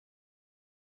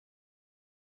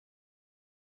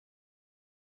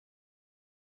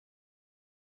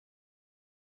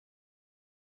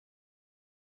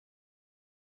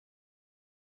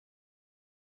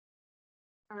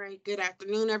All right, good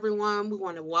afternoon, everyone. We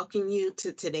want to welcome you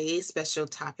to today's special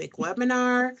topic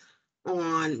webinar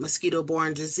on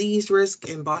mosquito-borne disease risk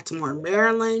in Baltimore,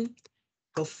 Maryland.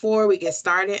 Before we get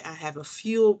started, I have a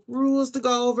few rules to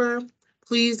go over.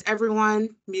 Please, everyone,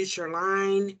 mute your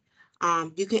line.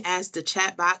 You can ask the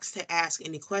chat box to ask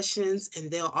any questions, and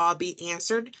they'll all be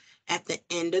answered at the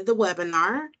end of the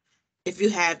webinar. If you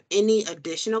have any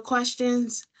additional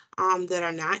questions, that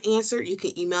are not answered, you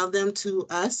can email them to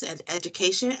us at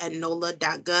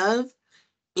education@nola.gov.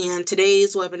 And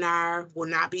today's webinar will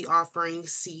not be offering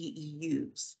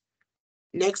CEUs.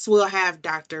 Next, we'll have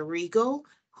Dr. Regal,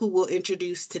 who will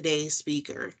introduce today's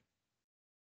speaker.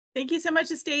 Thank you so much,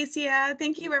 Stacia.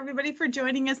 Thank you, everybody, for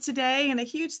joining us today. And a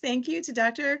huge thank you to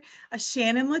Dr.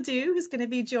 Shannon LaDeau, who's going to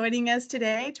be joining us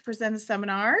today to present a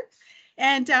seminar.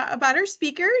 And about our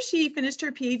speaker, she finished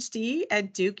her PhD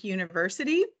at Duke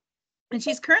University, and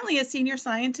she's currently a senior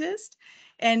scientist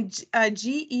and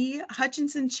G.E.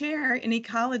 Hutchinson Chair in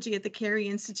Ecology at the Carey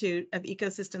Institute of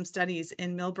Ecosystem Studies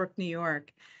in Millbrook, New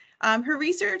York. Her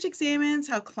research examines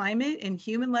how climate and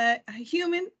human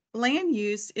land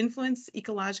use influence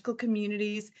ecological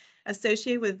communities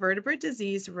associated with vertebrate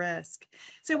disease risk.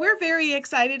 So we're very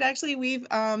excited. Actually, we've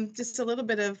just a little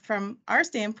bit of, from our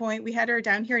standpoint, we had her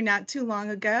down here not too long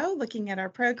ago looking at our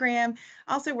program,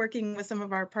 also working with some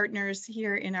of our partners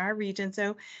here in our region.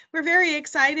 So we're very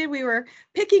excited. We were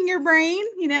picking your brain,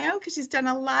 because she's done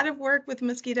a lot of work with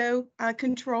mosquito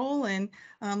control and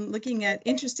looking at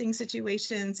interesting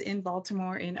situations in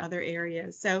Baltimore and other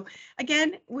areas. So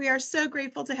again, we are so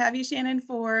grateful to have you, Shannon,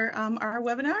 for our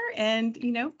webinar, and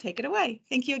take it away.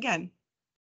 Thank you again.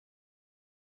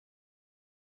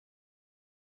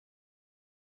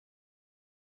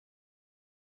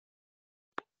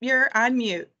 You're on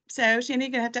mute. So Shannon, you're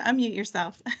gonna have to unmute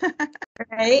yourself. All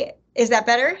right, is that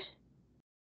better?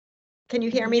 Can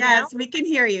you hear me now? Yes, we can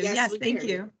hear you. Yes, thank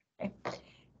you. Okay.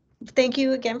 Thank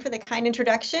you again for the kind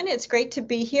introduction. It's great to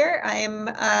be here. I am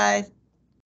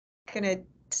gonna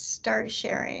start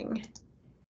sharing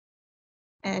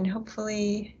and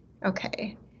hopefully,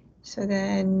 okay, so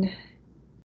then,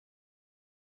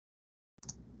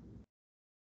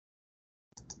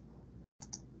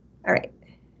 all right,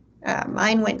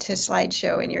 mine went to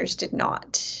slideshow and yours did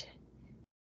not.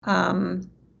 Let's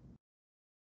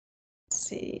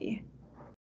see.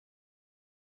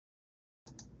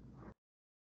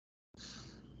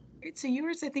 Great, so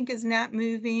yours, I think, is not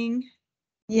moving.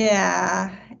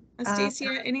 Yeah.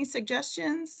 Stacia, any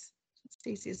suggestions?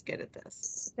 Stacia's good at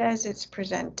this. Says it's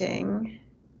presenting.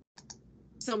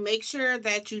 So make sure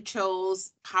that you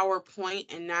chose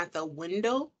PowerPoint and not the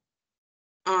window.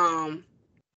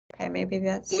 Okay, maybe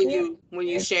that's when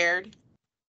you shared.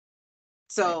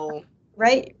 So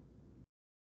right.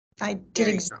 I did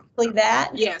exactly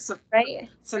that. Yeah, so right.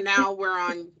 So now we're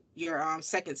on your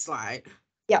second slide.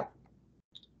 Yep.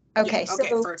 Okay, yeah, okay,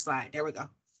 so first slide. There we go.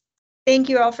 Thank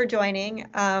you all for joining.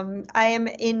 I am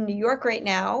in New York right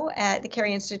now at the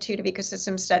Carey Institute of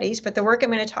Ecosystem Studies, but the work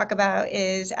I'm going to talk about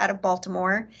is out of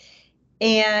Baltimore.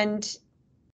 And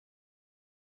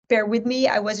bear with me,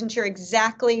 I wasn't sure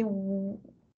exactly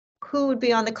who would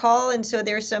be on the call, and so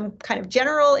there's some kind of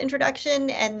general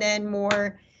introduction and then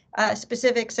more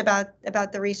specifics about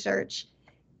the research.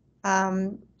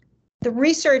 The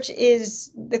research is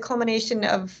the culmination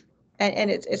of, and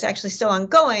it's actually still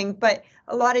ongoing, but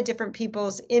a lot of different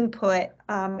people's input,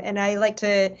 and I like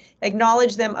to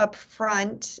acknowledge them up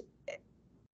front.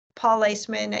 Paul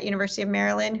Leisman at University of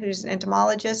Maryland, who's an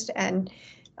entomologist and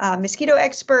mosquito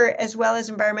expert, as well as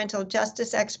environmental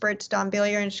justice experts Don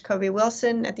Billier and Jacoby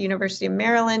Wilson at the University of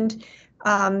Maryland,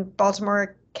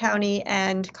 Baltimore County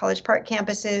and College Park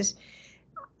campuses,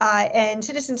 and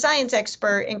citizen science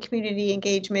expert in community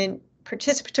engagement,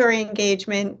 participatory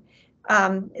engagement.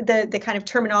 The kind of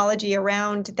terminology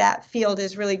around that field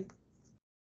has really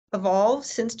evolved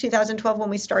since 2012 when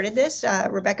we started this.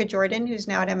 Rebecca Jordan, who's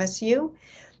now at MSU,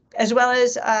 as well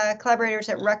as collaborators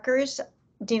at Rutgers,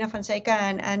 Dina Fonseca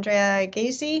and Andrea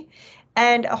Gacy,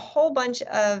 and a whole bunch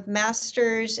of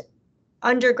master's,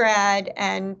 undergrad,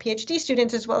 and PhD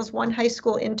students, as well as one high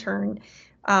school intern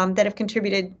that have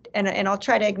contributed, and I'll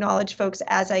try to acknowledge folks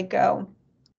as I go.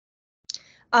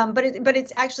 But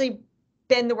it's actually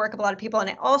been the work of a lot of people, and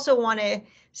I also want to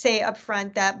say up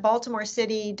front that Baltimore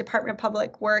City Department of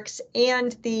Public Works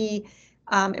and the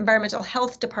environmental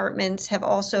health departments have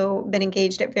also been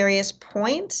engaged at various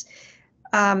points.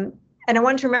 And I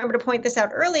wanted to remember to point this out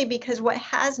early, because what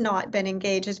has not been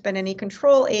engaged has been any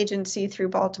control agency through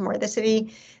Baltimore. The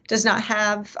city does not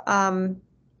have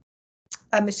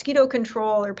a mosquito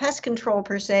control or pest control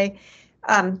per se,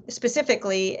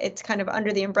 Specifically, it's kind of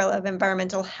under the umbrella of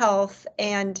environmental health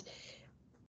and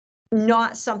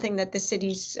not something that the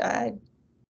city's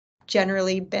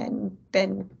generally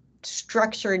been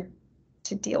structured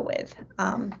to deal with,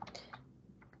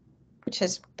 which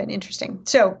has been interesting.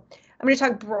 So I'm going to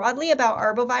talk broadly about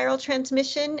arboviral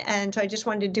transmission, and so I just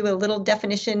wanted to do a little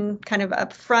definition kind of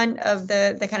up front of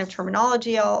the kind of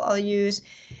terminology I'll use.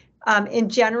 In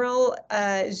general,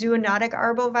 zoonotic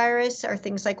arbovirus are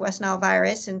things like West Nile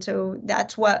virus, and so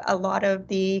that's what a lot of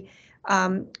the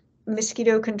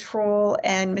mosquito control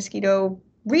and mosquito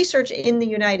research in the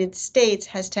United States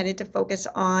has tended to focus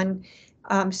on.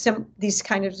 These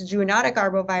kind of zoonotic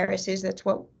arboviruses. That's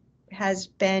what has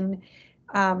been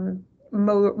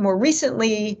more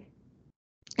recently,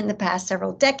 in the past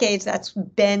several decades, that's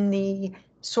been the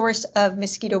source of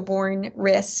mosquito-borne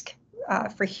risk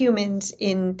for humans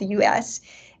in the US.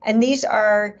 And these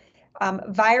are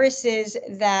viruses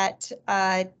that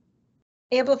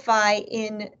amplify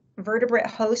in vertebrate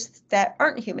hosts that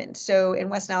aren't humans. So in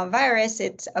West Nile virus,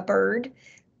 it's a bird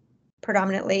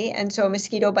predominantly. And so a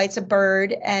mosquito bites a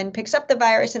bird and picks up the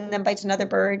virus and then bites another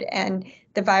bird, and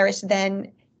the virus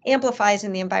then amplifies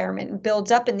in the environment and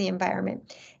builds up in the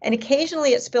environment. And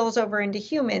occasionally it spills over into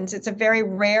humans. It's a very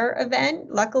rare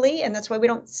event, luckily, and that's why we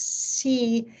don't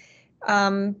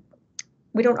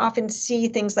often see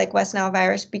things like West Nile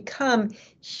virus become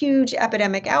huge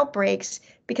epidemic outbreaks,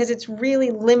 because it's really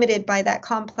limited by that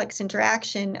complex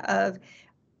interaction of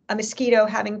a mosquito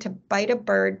having to bite a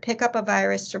bird, pick up a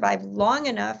virus, survive long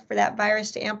enough for that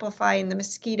virus to amplify in the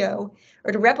mosquito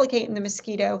or to replicate in the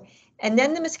mosquito, and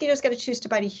then the mosquito's got to choose to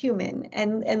bite a human.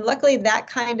 And luckily that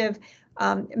kind of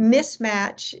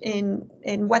mismatch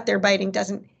in what they're biting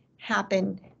doesn't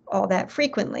happen all that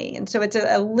frequently. And so it's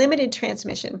a limited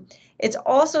transmission. It's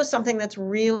also something that's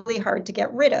really hard to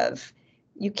get rid of.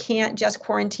 You can't just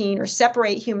quarantine or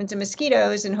separate humans and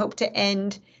mosquitoes and hope to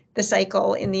end the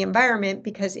cycle in the environment,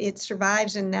 because it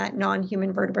survives in that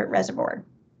non-human vertebrate reservoir.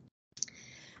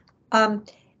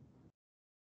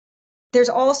 There's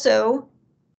also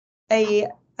a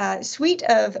suite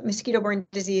of mosquito-borne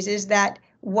diseases that,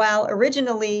 while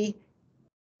originally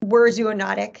were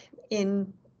zoonotic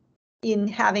in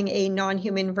having a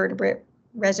non-human vertebrate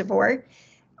reservoir,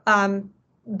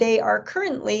 they are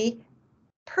currently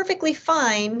perfectly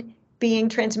fine being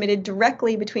transmitted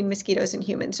directly between mosquitoes and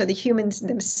humans. So the humans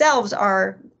themselves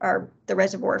are the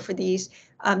reservoir for these.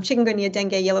 Chikungunya,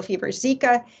 dengue, yellow fever,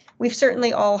 Zika. We've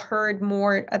certainly all heard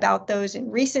more about those in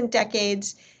recent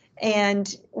decades.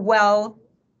 And while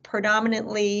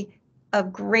predominantly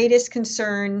of greatest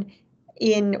concern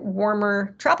in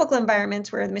warmer tropical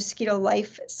environments where the mosquito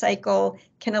life cycle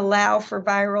can allow for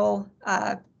viral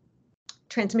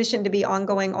transmission to be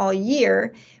ongoing all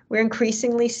year, we're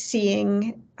increasingly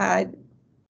seeing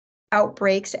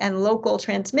outbreaks and local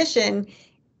transmission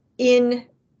in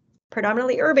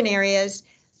predominantly urban areas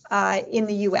in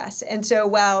the US. And so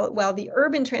while the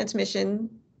urban transmission,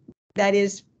 that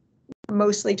is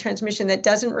mostly transmission that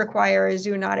doesn't require a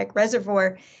zoonotic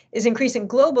reservoir, is increasing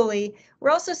globally, we're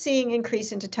also seeing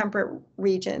increase into temperate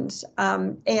regions.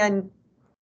 And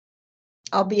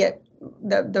albeit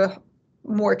the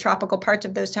more tropical parts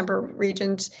of those temperate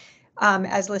regions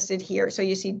as listed here. So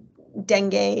you see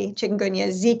dengue, chikungunya,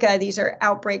 Zika. These are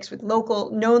outbreaks with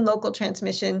known local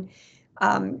transmission,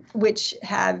 which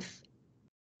have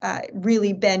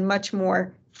really been much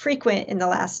more frequent in the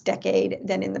last decade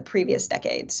than in the previous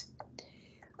decades.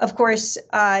 Of course,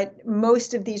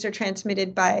 most of these are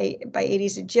transmitted by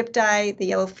Aedes aegypti, the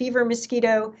yellow fever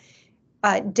mosquito.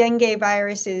 Dengue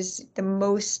virus is the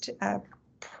most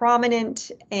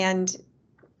prominent and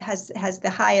has the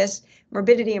highest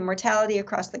morbidity and mortality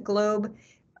across the globe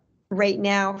right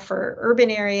now for urban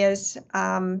areas.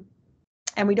 And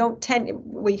we don't tend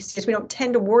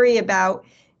to worry about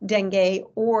dengue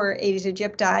or Aedes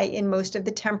aegypti in most of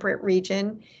the temperate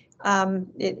region.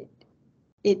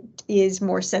 It is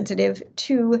more sensitive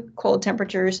to cold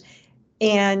temperatures,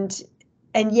 and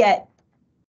yet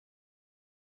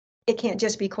it can't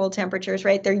just be cold temperatures,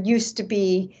 right? There used to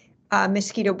be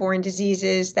mosquito-borne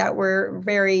diseases that were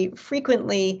very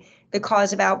frequently the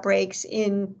cause of outbreaks.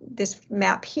 In this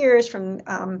map here is from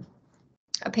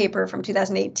a paper from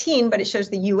 2018, but it shows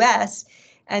the US,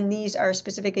 and these are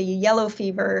specifically yellow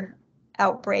fever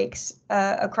outbreaks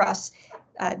across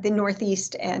the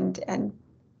Northeast and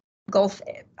Gulf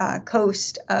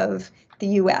coast of the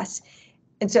US.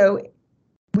 And so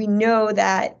we know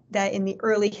that in the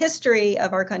early history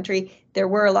of our country, there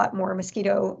were a lot more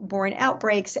mosquito-borne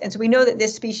outbreaks. And so we know that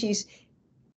this species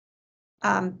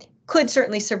could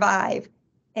certainly survive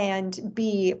and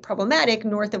be problematic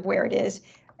north of where it is.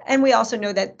 And we also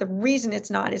know that the reason it's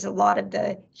not is a lot of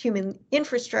the human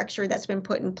infrastructure that's been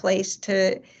put in place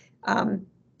to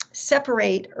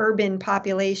separate urban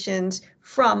populations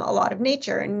from a lot of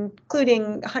nature,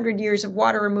 including 100 years of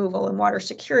water removal and water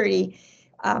security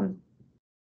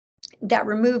that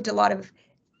removed a lot of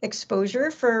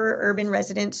exposure for urban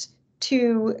residents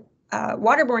to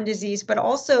waterborne disease, but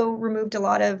also removed a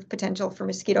lot of potential for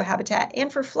mosquito habitat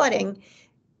and for flooding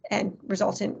and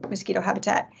resultant mosquito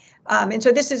habitat. And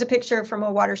so this is a picture from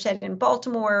a watershed in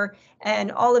Baltimore,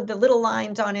 and all of the little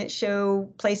lines on it show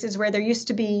places where there used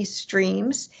to be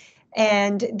streams.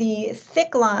 And the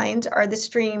thick lines are the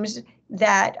streams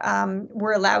that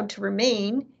were allowed to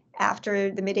remain after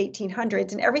the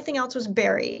mid-1800s, and everything else was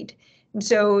buried. And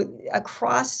so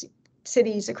across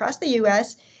cities, across the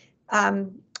US,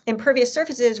 impervious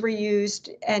surfaces were used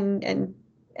and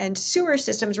sewer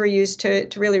systems were used to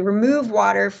really remove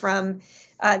water from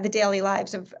the daily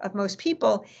lives of most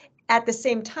people, at the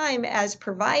same time as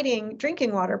providing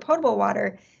drinking water, potable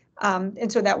water.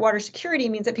 And so that water security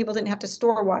means that people didn't have to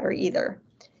store water either.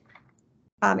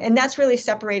 And that's really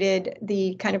separated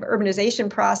the kind of urbanization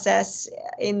process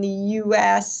in the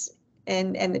US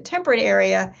and the temperate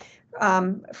area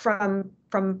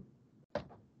from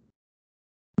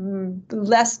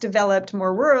less developed,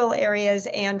 more rural areas,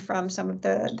 and from some of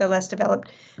the less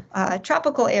developed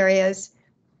tropical areas,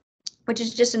 which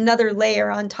is just another layer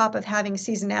on top of having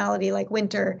seasonality like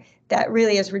winter that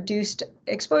really has reduced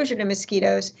exposure to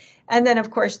mosquitoes. And then,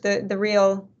 of course, the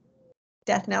real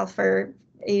death knell for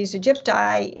Aedes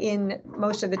aegypti in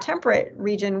most of the temperate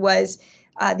region was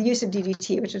the use of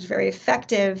DDT, which was very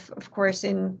effective, of course,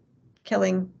 in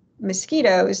killing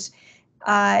mosquitoes,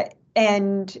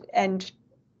 and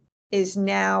is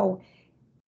now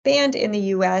banned in the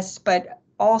US, but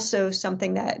also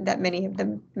something that many of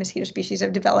the mosquito species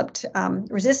have developed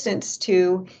resistance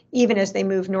to, even as they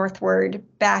move northward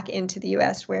back into the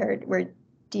US, where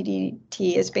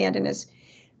DDT is banned and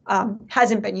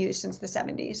hasn't been used since the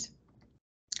 70s.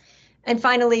 And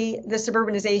finally, the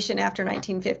suburbanization after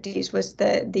 1950s was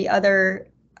the other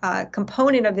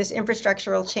component of this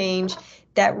infrastructural change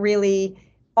that really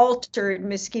altered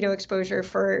mosquito exposure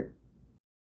for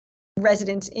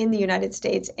residents in the United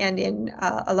States and in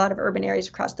a lot of urban areas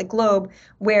across the globe,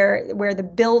 where the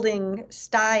building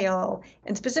style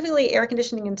and specifically air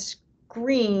conditioning and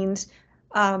screens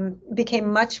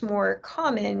became much more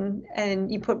common,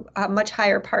 and you put a much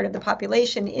higher part of the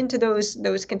population into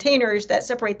those containers that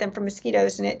separate them from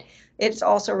mosquitoes, and it's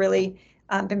also really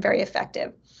been very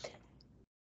effective.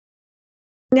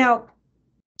 Now,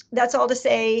 that's all to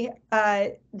say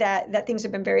that things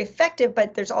have been very effective,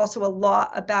 but there's also a lot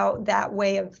about that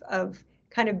way of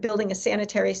kind of building a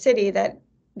sanitary city that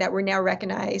we now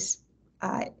recognize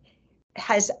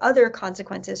has other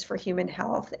consequences for human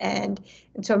health. And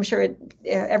so I'm sure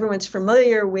everyone's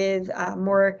familiar with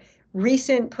more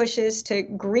recent pushes to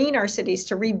green our cities,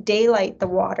 to re-daylight the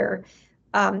water,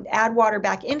 add water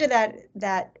back into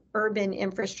that urban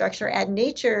infrastructure, add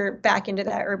nature back into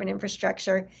that urban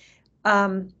infrastructure.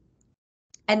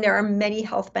 And there are many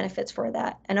health benefits for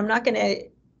that. And I'm not gonna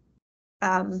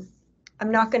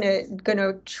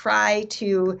try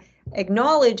to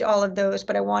acknowledge all of those,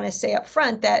 but I want to say up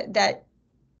front that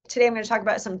today I'm going to talk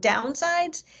about some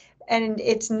downsides, and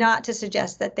it's not to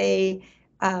suggest that they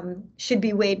should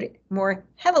be weighed more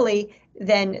heavily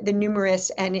than the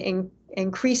numerous and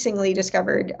increasingly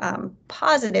discovered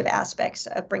positive aspects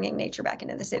of bringing nature back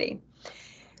into the city.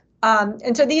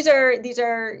 And so these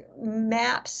are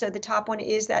maps. So the top one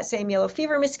is that same yellow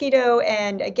fever mosquito.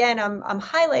 And again, I'm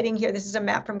highlighting here, this is a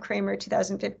map from Kramer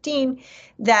 2015,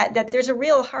 that there's a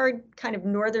real hard kind of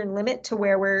northern limit to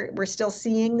where we're still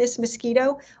seeing this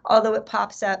mosquito, although it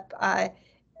pops up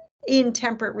in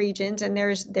temperate regions, and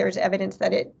there's evidence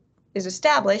that it is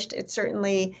established. It's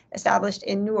certainly established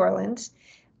in New Orleans.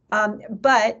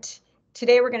 But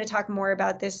today we're going to talk more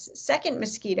about this second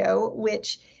mosquito,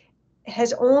 which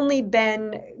has only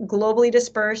been globally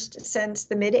dispersed since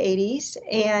the mid-80s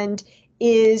and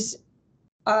is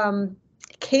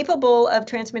capable of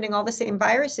transmitting all the same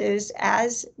viruses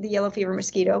as the yellow fever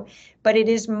mosquito, but it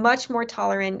is much more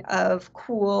tolerant of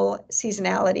cool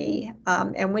seasonality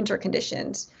and winter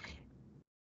conditions.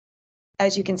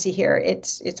 As you can see here,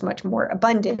 it's much more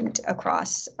abundant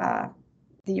across the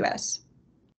US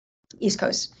East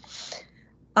Coast.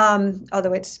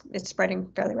 Although it's spreading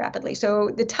fairly rapidly. So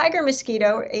the tiger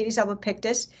mosquito, Aedes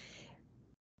albopictus,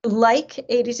 like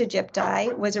Aedes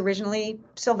aegypti, was originally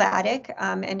sylvatic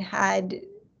and had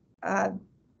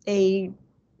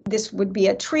this would be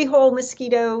a tree hole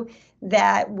mosquito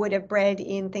that would have bred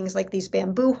in things like these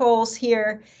bamboo holes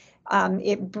here.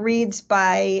 It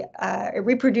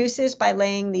reproduces by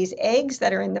laying these eggs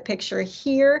that are in the picture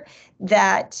here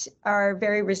that are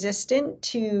very resistant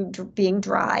to being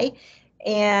dry.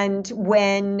 And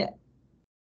when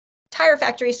tire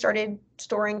factories started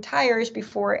storing tires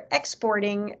before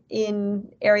exporting in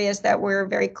areas that were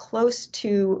very close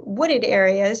to wooded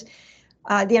areas,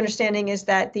 the understanding is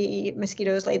that the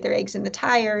mosquitoes laid their eggs in the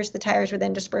tires were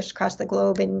then dispersed across the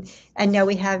globe, and now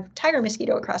we have tiger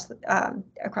mosquito across the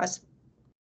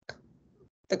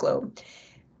globe.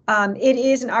 It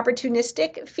is an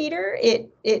opportunistic feeder.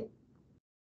 It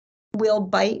will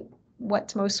bite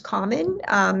what's most common.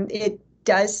 It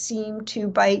does seem to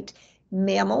bite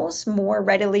mammals more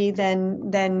readily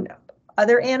than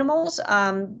other animals.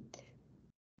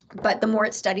 But the more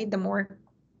it's studied, the more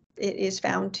it is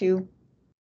found to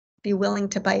be willing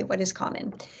to bite what is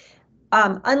common.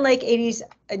 Unlike Aedes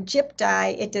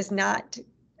aegypti, it does not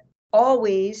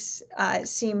always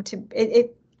seem to,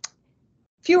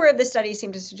 fewer of the studies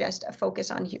seem to suggest a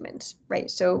focus on humans, right?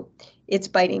 So it's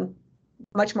biting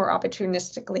much more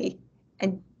opportunistically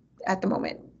and at the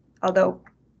moment, although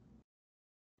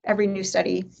every new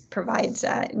study provides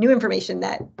new information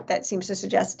that seems to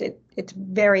suggest it's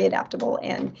very adaptable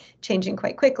and changing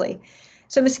quite quickly.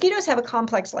 So mosquitoes have a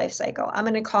complex life cycle. I'm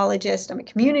an ecologist, I'm a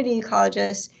community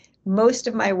ecologist. Most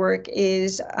of my work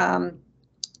is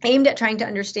aimed at trying to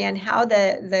understand how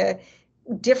the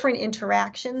different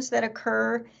interactions that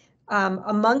occur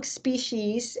amongst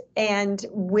species and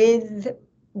with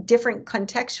different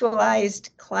contextualized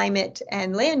climate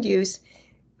and land use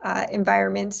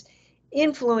environments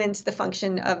influence the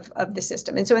function of the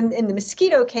system. And so in the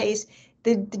mosquito case,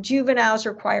 the juveniles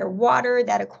require water.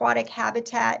 That aquatic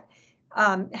habitat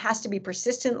has to be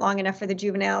persistent long enough for the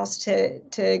juveniles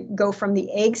to go from the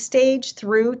egg stage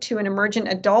through to an emergent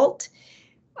adult.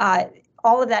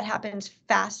 All of that happens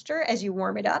faster as you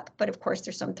warm it up, but of course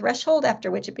there's some threshold after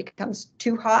which it becomes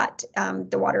too hot.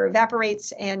 The water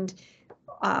evaporates and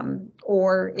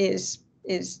or is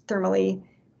thermally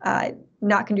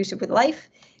not conducive with life.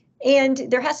 And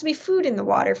there has to be food in the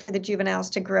water for the juveniles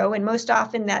to grow, and most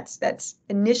often that's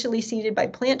initially seeded by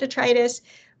plant detritus,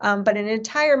 but an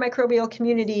entire microbial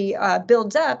community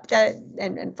builds up,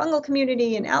 and fungal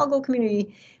community and algal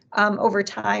community over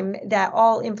time that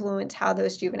all influence how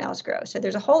those juveniles grow. So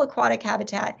there's a whole aquatic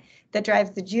habitat that drives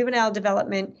the juvenile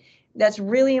development. That's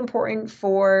really important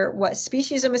for what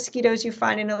species of mosquitoes you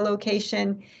find in a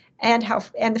location and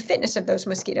the fitness of those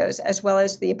mosquitoes, as well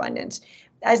as the abundance.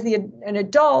 As an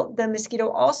adult, the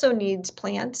mosquito also needs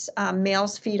plants.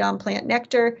 Males feed on plant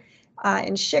nectar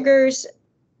and sugars,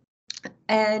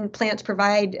 and plants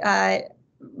provide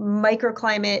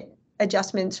microclimate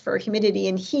adjustments for humidity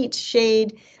and heat,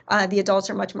 shade. The adults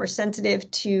are much more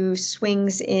sensitive to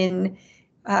swings in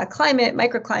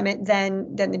microclimate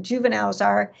than the juveniles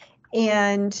are,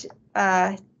 and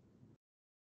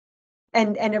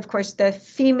of course the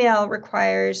female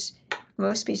requires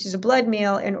most species of blood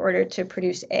meal in order to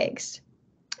produce eggs,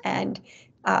 and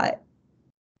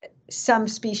some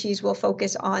species will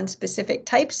focus on specific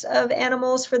types of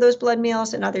animals for those blood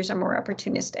meals, and others are more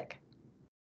opportunistic.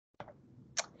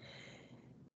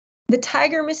 The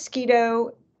tiger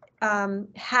mosquito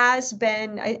has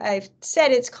been, I've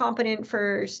said it's competent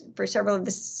for several of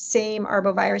the same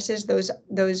arboviruses,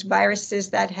 those viruses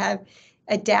that have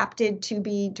adapted to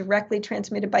be directly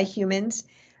transmitted by humans,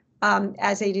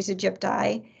 as Aedes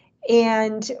aegypti.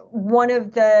 And one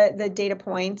of the data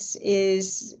points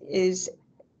is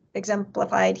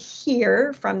exemplified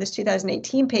here from this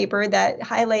 2018 paper that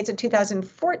highlights a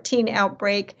 2014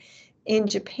 outbreak in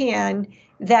Japan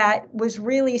that was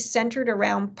really centered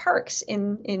around parks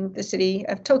in the city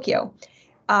of Tokyo,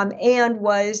 and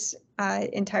was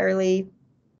entirely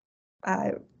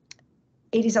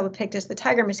Aedes albopictus, the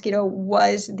tiger mosquito,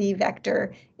 was the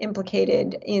vector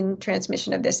implicated in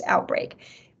transmission of this outbreak.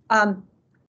 The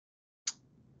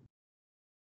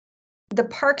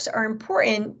parks are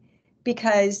important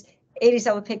because Aedes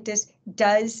albopictus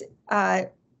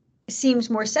seems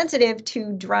more sensitive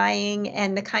to drying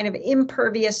and the kind of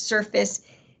impervious surface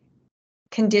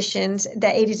conditions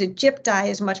that Aedes aegypti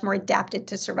is much more adapted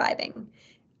to surviving.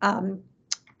 And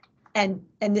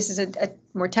this is a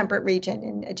more temperate region,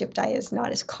 and aegypti is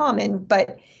not as common,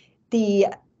 but the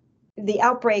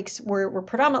outbreaks were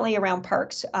predominantly around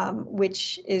parks,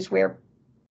 which is where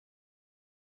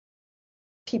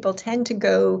people tend to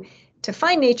go to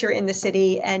find nature in the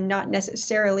city and not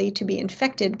necessarily to be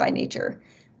infected by nature.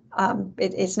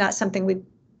 It's not something we've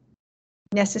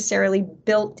necessarily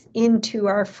built into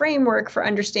our framework for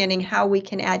understanding how we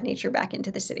can add nature back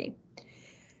into the city.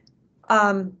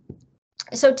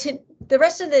 So the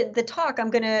rest of the talk, I'm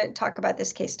going to talk about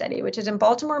this case study, which is in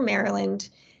Baltimore, Maryland.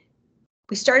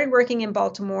 We started working in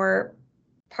Baltimore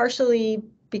partially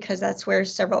because that's where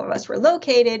several of us were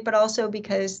located, but also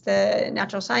because the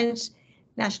National Science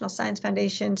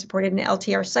Foundation supported an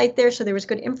LTR site there. So there was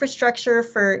good infrastructure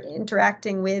for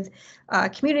interacting with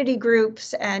community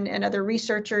groups and other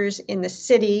researchers in the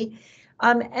city.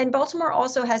 And Baltimore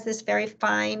also has this very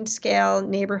fine scale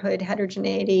neighborhood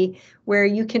heterogeneity where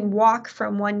you can walk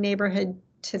from one neighborhood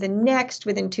to the next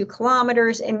within 2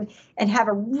 kilometers and have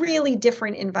a really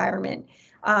different environment.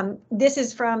 This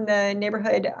is from the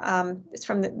neighborhood, it's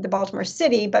from the Baltimore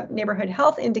City, but neighborhood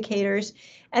health indicators.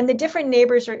 And the different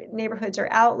neighborhoods are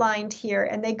outlined here,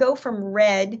 and they go from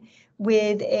red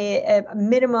with a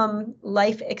minimum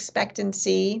life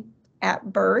expectancy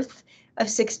at birth of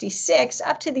 66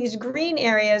 up to these green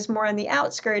areas more on the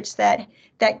outskirts that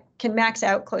can max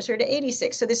out closer to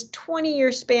 86. So this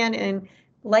 20-year span in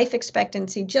life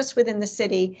expectancy just within the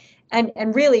city and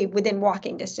really within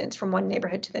walking distance from one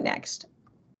neighborhood to the next.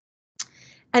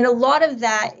 And a lot of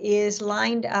that is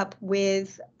lined up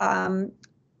with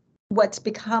what's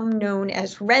become known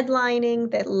as redlining,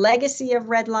 the legacy of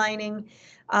redlining.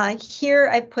 Here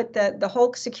I've put the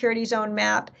Hulk security zone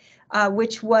map,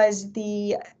 which was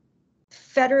the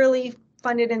federally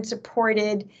funded and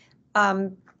supported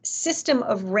system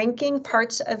of ranking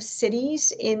parts of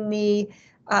cities in the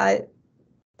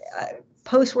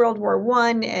post-World War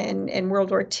I and World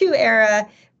War II era,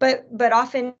 but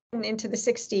often into the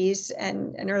 60s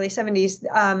and early 70s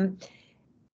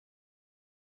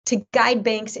to guide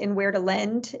banks in where to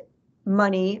lend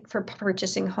money for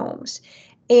purchasing homes.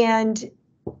 And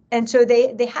so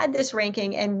they had this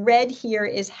ranking, and red here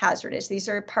is hazardous. These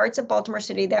are parts of Baltimore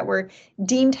City that were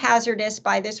deemed hazardous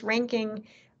by this ranking,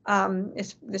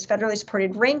 this federally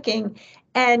supported ranking.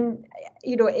 And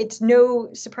it's no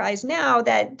surprise now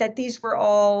that these were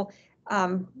all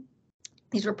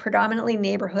these were predominantly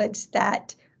neighborhoods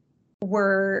that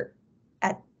were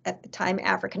at the time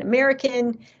African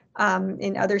American.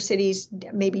 In other cities,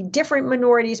 maybe different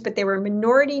minorities, but they were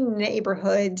minority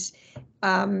neighborhoods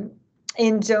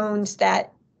in zones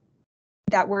that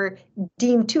were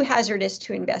deemed too hazardous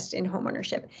to invest in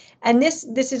homeownership. And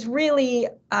this has really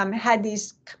had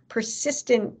these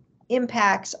persistent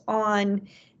impacts on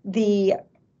the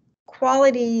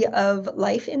quality of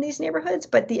life in these neighborhoods,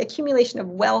 but the accumulation of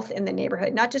wealth in the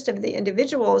neighborhood, not just of the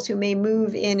individuals who may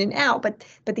move in and out, but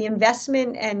the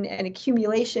investment and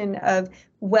accumulation of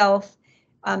wealth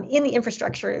in the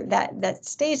infrastructure that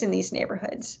stays in these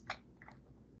neighborhoods.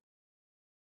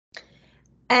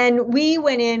 And we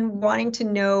went in wanting to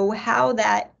know how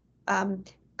that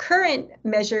current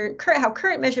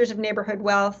measures of neighborhood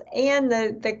wealth and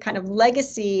the kind of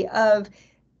legacy of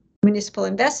municipal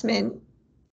investment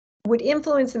would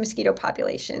influence the mosquito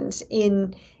populations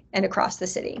in and across the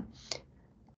city.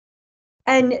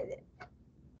 And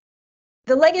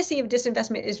the legacy of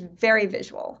disinvestment is very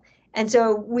visual. And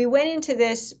so we went into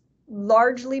this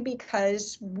largely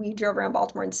because we drove around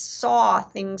Baltimore and saw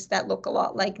things that look a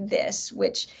lot like this,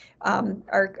 which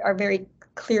are very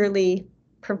clearly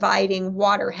providing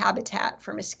water habitat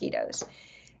for mosquitoes.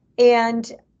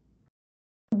 And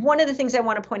one of the things I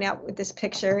want to point out with this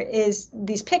picture is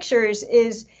the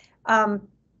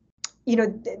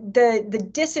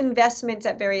disinvestments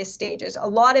at various stages. A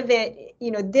lot of it,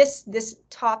 this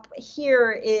top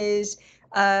here is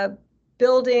a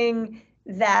building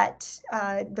that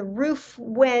the roof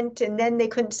went and then they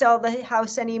couldn't sell the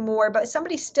house anymore, but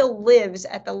somebody still lives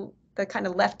at the kind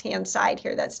of left-hand side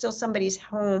here. That's still somebody's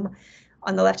home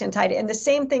on the left-hand side. And the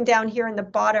same thing down here in the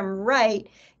bottom right,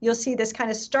 you'll see this kind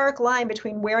of stark line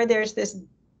between where there's this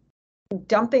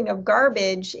dumping of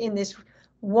garbage in this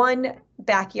one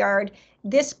backyard.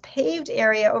 This paved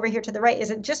area over here to the right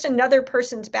is just another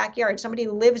person's backyard. Somebody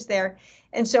lives there.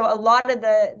 And so a lot of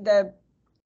the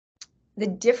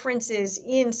differences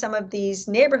in some of these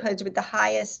neighborhoods with the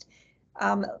highest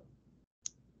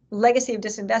legacy of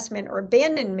disinvestment or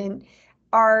abandonment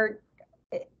are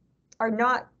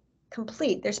not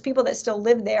complete. There's people that still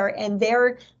live there, and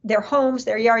their homes,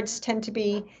 their yards tend to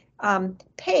be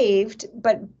paved,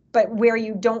 but where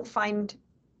you don't find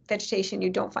vegetation, you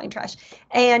don't find trash.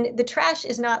 And the trash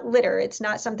is not litter. It's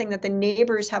not something that the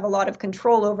neighbors have a lot of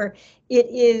control over. It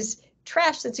is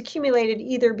trash that's accumulated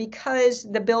either because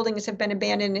the buildings have been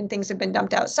abandoned and things have been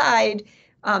dumped outside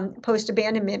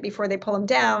post-abandonment before they pull them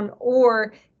down,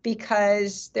 or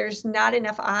because there's not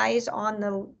enough eyes on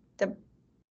the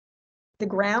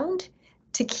ground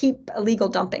to keep illegal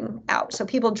dumping out. So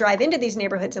people drive into these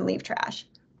neighborhoods and leave trash.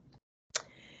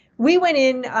 We went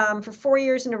in for 4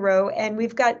 years in a row, and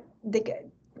we've got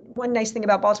one nice thing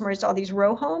about Baltimore is all these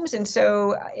row homes, and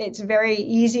so it's very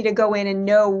easy to go in and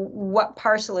know what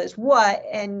parcel is what,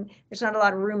 and there's not a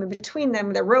lot of room in between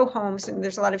them. They're row homes, and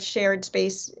there's a lot of shared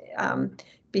space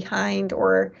behind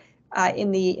or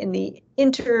in the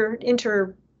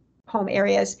inter home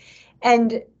areas,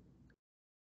 and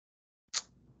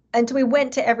so we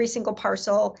went to every single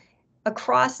parcel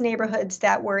across neighborhoods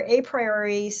that were a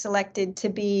priori selected to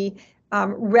be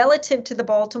relative to the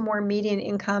Baltimore median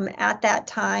income at that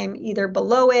time, either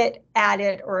below it, at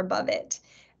it, or above it.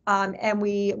 And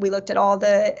we looked at all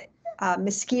the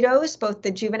mosquitoes, both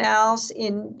the juveniles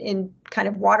in kind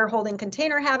of water holding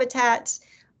container habitats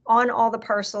on all the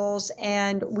parcels,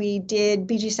 and we did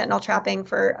BG sentinel trapping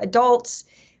for adults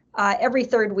every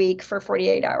third week for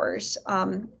 48 hours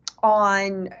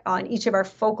on each of our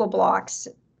focal blocks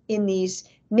in these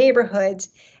neighborhoods.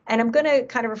 And I'm going to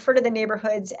kind of refer to the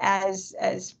neighborhoods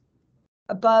as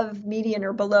above median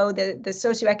or below the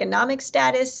socioeconomic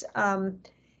status,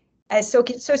 as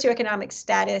socioeconomic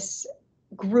status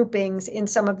groupings in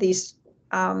some of these,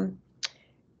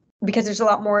 because there's a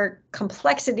lot more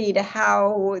complexity to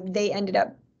how they ended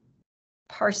up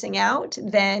parsing out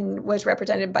than was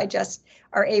represented by just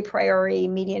our a priori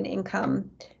median income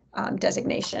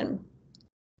designation.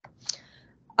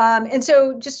 And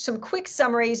so just some quick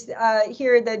summaries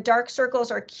here. The dark circles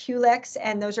are culex,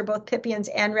 and those are both pipiens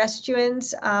and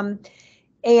restuans.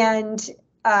 And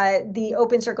the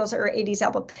open circles are Aedes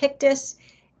albopictus.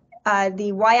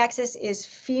 The y-axis is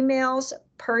females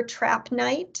per trap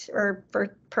night, or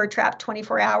per trap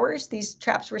 24 hours. These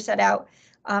traps were set out,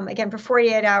 again, for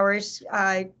 48 hours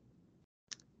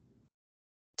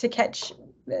to catch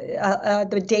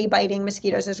the day biting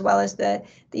mosquitoes as well as the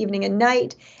evening and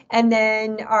night. And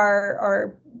then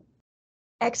our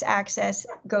x-axis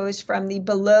goes from the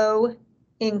below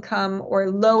income or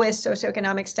lowest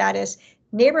socioeconomic status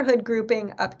neighborhood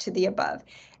grouping up to the above.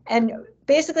 And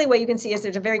basically what you can see is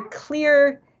there's a very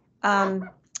clear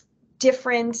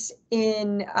difference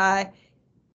in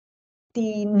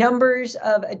the numbers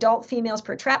of adult females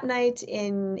per trap night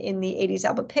in the Aedes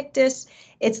albopictus.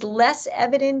 It's less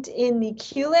evident in the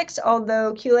culex,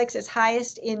 although culex is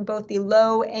highest in both the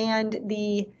low and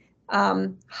the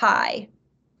high.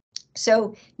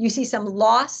 So you see some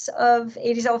loss of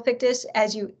Aedes albopictus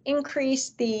as you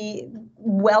increase the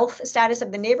wealth status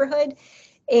of the neighborhood,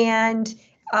 and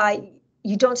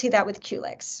you don't see that with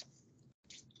culex.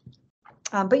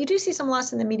 But you do see some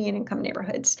loss in the median income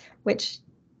neighborhoods, which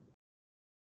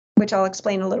I'll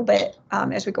explain a little bit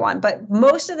as we go on. But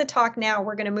most of the talk now,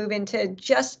 we're going to move into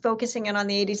just focusing in on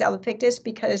the Aedes albopictus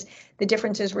because the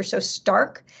differences were so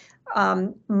stark.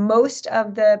 Most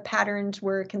of the patterns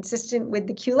were consistent with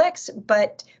the culex,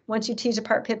 but once you tease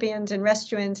apart pipiens and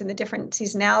restuans and the different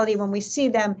seasonality, when we see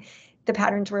them, the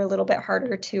patterns were a little bit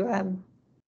harder to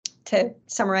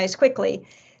summarize quickly.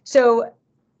 So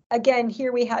again,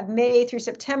 here we have May through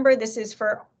September. This is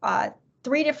for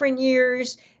 3 different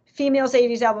years. Females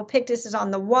Aedes albopictus is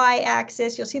on the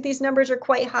y-axis. You'll see these numbers are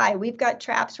quite high. We've got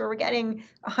traps where we're getting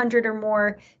 100 or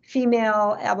more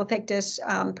female albopictus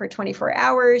per 24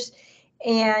 hours.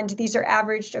 And these are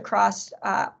averaged across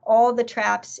all the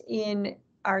traps in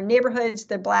our neighborhoods.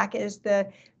 The black is the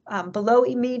below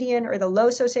median or the low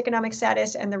socioeconomic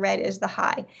status, and the red is the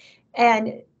high.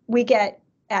 And we get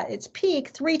at its peak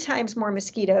 3 times more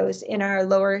mosquitoes in our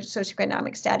lower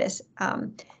socioeconomic status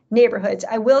neighborhoods.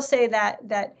 I will say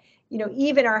that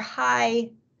even our high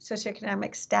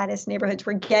socioeconomic status neighborhoods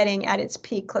were getting at its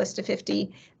peak close to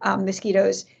 50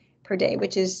 mosquitoes per day,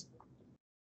 which is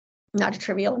not a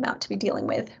trivial amount to be dealing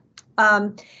with.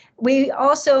 We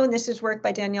also, and this is work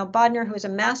by Danielle Bodner, who is a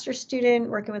master's student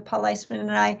working with Paul Leisman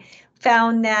and I,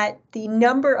 found that the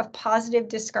number of positive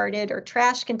discarded or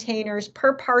trash containers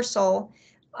per parcel,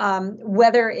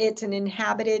 whether it's an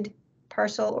inhabited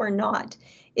parcel or not,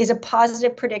 is a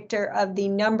positive predictor of the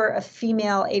number of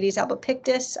female Aedes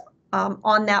albopictus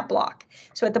on that block.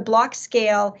 So at the block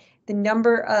scale, the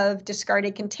number of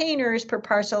discarded containers per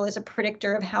parcel is a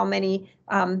predictor of how many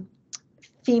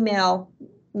female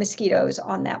mosquitoes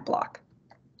on that block.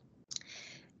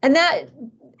 And that,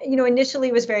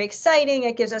 initially was very exciting.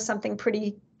 It gives us something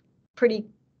pretty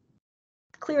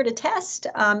clear to test.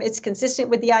 It's consistent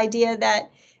with the idea that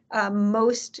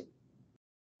most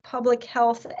public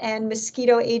health and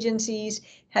mosquito agencies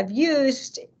have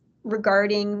used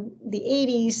regarding the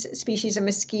Aedes species of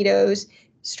mosquitoes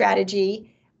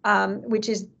strategy, which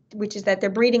is that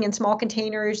they're breeding in small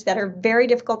containers that are very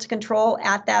difficult to control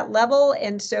at that level.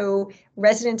 And so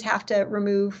residents have to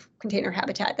remove container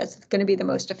habitat. That's going to be the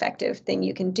most effective thing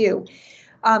you can do.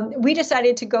 We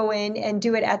decided to go in and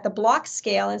do it at the block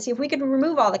scale and see if we could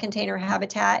remove all the container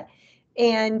habitat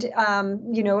and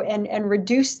you know, and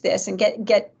reduce this and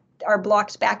get our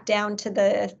blocks back down to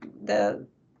the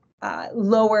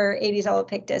lower Aedes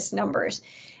albopictus numbers.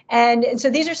 And so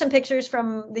these are some pictures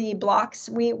from the blocks.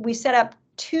 We set up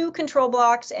 2 control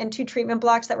blocks and 2 treatment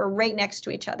blocks that were right next to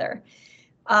each other.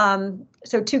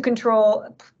 So 2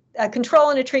 a control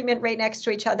and a treatment right next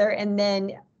to each other, and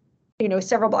then, you know,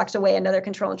 several blocks away, another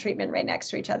control and treatment right next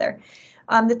to each other.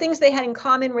 The things they had in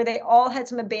common were they all had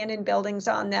some abandoned buildings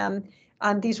on them.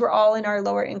 These were all in our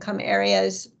lower income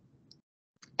areas.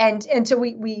 And so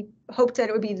we hoped that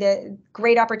it would be the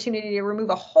great opportunity to remove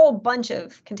a whole bunch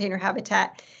of container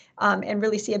habitat and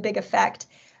really see a big effect.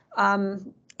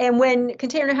 And when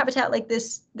container habitat like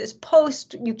this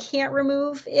post, you can't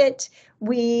remove it,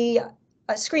 we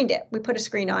screened it. We put a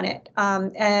screen on it.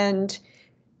 And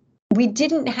we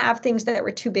didn't have things that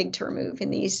were too big to remove in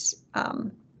these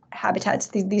habitats.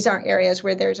 These aren't areas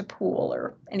where there's a pool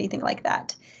or anything like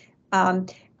that.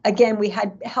 Again, we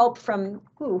had help from,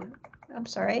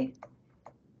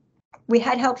 we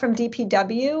had help from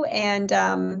DPW, and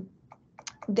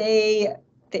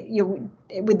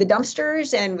with the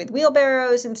dumpsters and with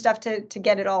wheelbarrows and stuff to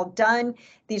get it all done.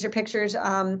 These are pictures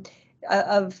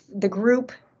of the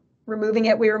group removing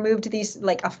it. We removed these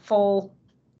like a full,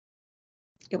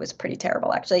 it was pretty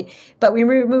terrible actually, but we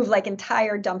removed like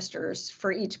entire dumpsters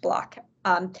for each block.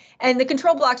 And the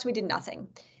control blocks, we did nothing.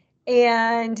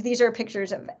 And these are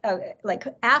pictures of like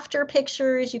after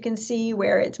pictures. You can see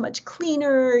where it's much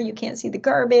cleaner. You can't see the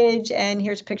garbage. And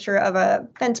here's a picture of a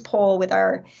fence pole with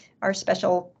our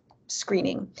special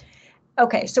screening.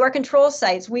 Okay, so our control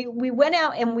sites, we went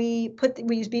out and we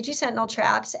used BG Sentinel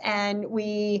traps, and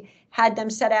we had them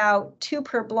set out 2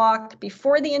 per block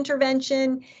before the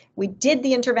intervention. We did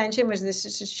the intervention, this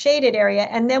is a shaded area,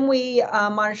 and then we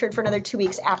monitored for another 2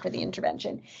 weeks after the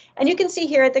intervention. And you can see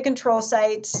here at the control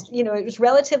sites, you know, it was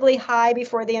relatively high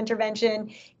before the intervention.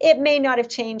 It may not have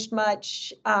changed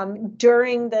much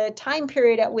during the time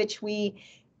period at which we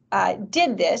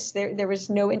did this. There was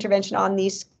no intervention on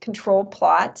these control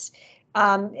plots.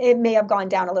 It may have gone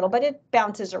down a little, but it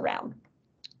bounces around.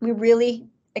 We really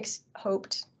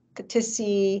hoped to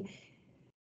see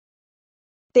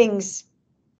things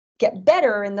get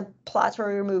better in the plots where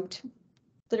we removed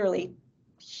literally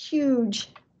huge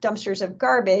dumpsters of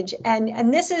garbage.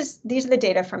 And these are the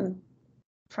data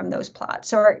from those plots.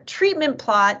 So our treatment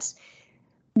plots,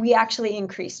 we actually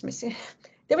increased.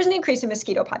 There was an increase in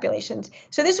mosquito populations.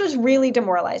 So this was really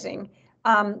demoralizing.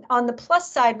 On the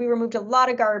plus side, we removed a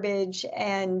lot of garbage,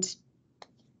 and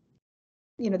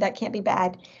you know, that can't be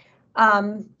bad.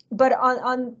 But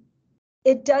on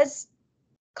it does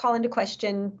call into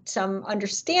question some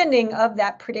understanding of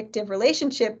that predictive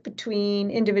relationship between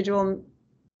individual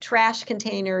trash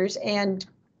containers and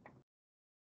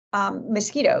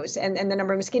mosquitoes and the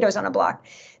number of mosquitoes on a block.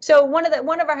 So one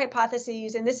of our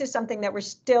hypotheses, and this is something that we're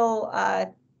still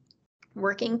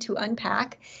working to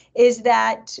unpack, is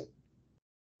that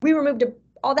we removed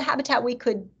all the habitat we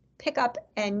could pick up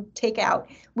and take out.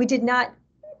 We did not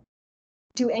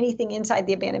do anything inside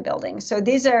the abandoned buildings. So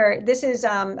this is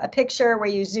a picture where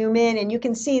you zoom in and you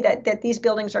can see that these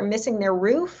buildings are missing their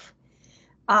roof.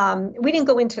 We didn't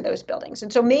go into those buildings.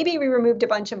 And so maybe we removed a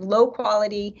bunch of low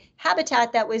quality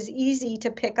habitat that was easy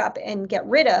to pick up and get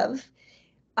rid of.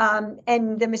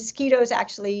 And the mosquitoes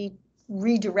actually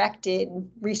redirected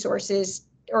resources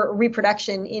or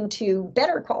reproduction into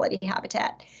better quality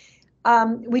habitat.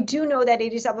 We do know that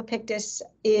Aedes albopictus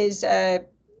is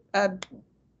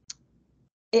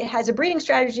it has a breeding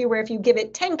strategy where if you give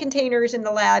it 10 containers in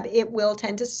the lab, it will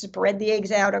tend to spread the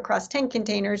eggs out across 10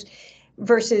 containers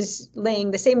versus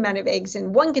laying the same amount of eggs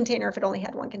in 1 container if it only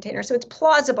had 1 container. So it's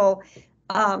plausible.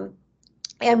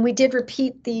 And we did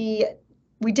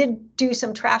do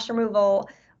some trash removal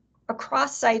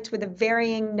across sites with a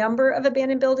varying number of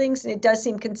abandoned buildings. And it does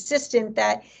seem consistent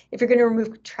that if you're going to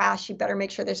remove trash, you better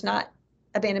make sure there's not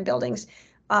abandoned buildings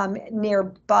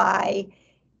nearby.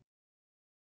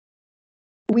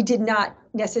 We did not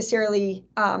necessarily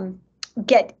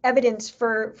get evidence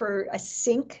for a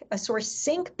source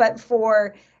sink, but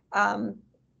for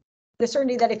the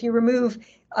certainty that if you remove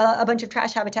a bunch of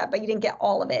trash habitat, but you didn't get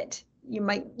all of it, you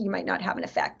might not have an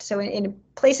effect. So in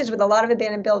places with a lot of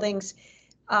abandoned buildings,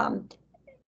 at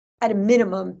a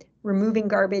minimum, removing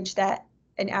garbage that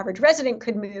an average resident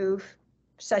could move,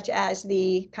 such as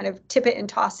the kind of tip it and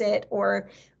toss it, or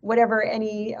whatever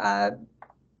any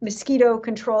mosquito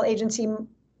control agency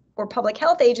or public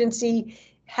health agency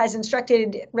has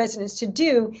instructed residents to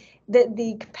do, that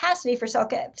the capacity for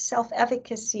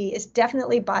self-efficacy is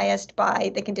definitely biased by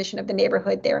the condition of the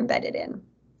neighborhood they're embedded in.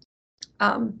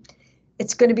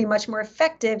 It's going to be much more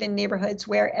effective in neighborhoods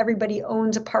where everybody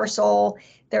owns a parcel,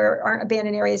 there aren't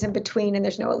abandoned areas in between, and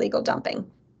there's no illegal dumping,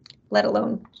 let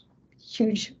alone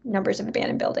huge numbers of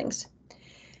abandoned buildings.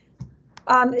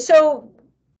 So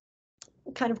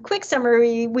kind of quick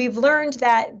summary, we've learned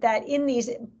that in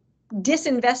these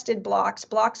disinvested blocks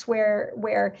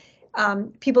where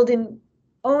people didn't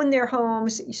own their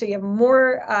homes, so you have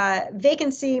more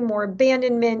vacancy, more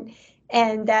abandonment,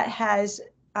 and that has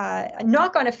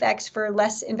knock-on effects for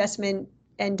less investment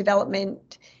and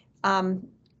development,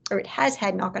 or it has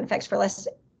had knock-on effects for less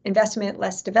investment,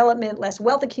 less development, less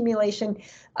wealth accumulation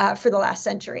for the last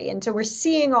century. And so we're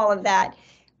seeing all of that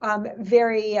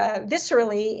very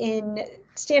viscerally in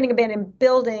standing abandoned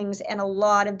buildings and a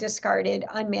lot of discarded,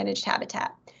 unmanaged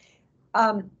habitat.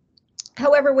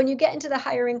 However, when you get into the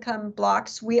higher income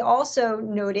blocks, we also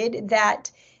noted that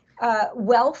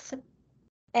wealth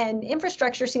and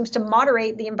infrastructure seems to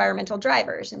moderate the environmental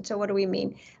drivers. And so what do we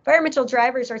mean? Environmental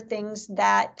drivers are things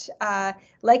that,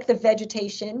 like the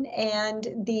vegetation and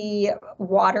the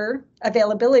water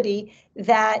availability,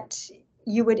 that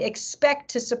you would expect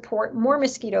to support more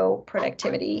mosquito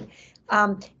productivity.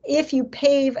 If you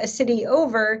pave a city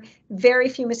over, very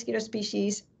few mosquito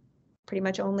species, pretty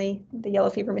much only the yellow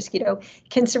fever mosquito,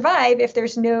 can survive if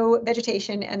there's no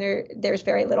vegetation and there's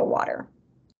very little water.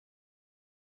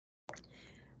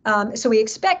 So we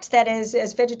expect that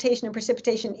as vegetation and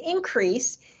precipitation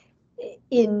increase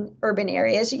in urban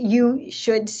areas, you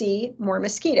should see more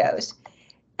mosquitoes.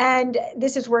 And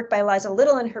this is work by Liza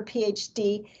Little in her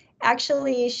PhD.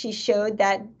 Actually, she showed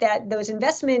that those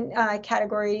investment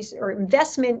categories, or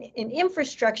investment in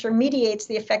infrastructure, mediates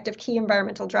the effect of key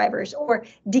environmental drivers, or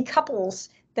decouples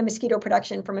the mosquito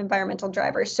production from environmental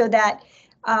drivers, so that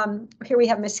here we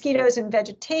have mosquitoes and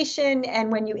vegetation,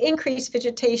 and when you increase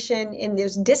vegetation in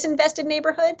those disinvested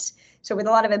neighborhoods, so with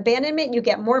a lot of abandonment, you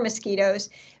get more mosquitoes.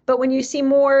 But when you see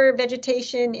more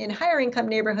vegetation in higher income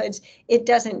neighborhoods, it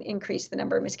doesn't increase the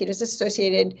number of mosquitoes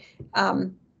associated.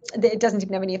 It doesn't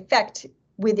even have any effect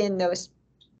within those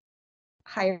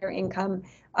higher income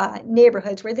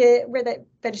neighborhoods where the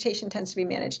vegetation tends to be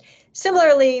managed.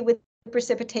 Similarly with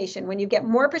precipitation, when you get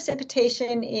more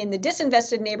precipitation in the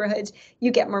disinvested neighborhoods,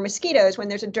 you get more mosquitoes. When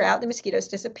there's a drought, the mosquitoes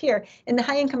disappear. In the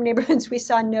high income neighborhoods, we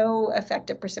saw no effect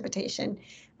of precipitation.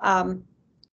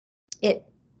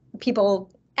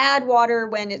 People add water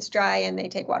when it's dry and they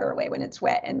take water away when it's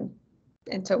wet, and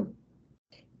so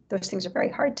those things are very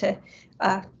hard to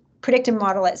predict and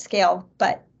model at scale,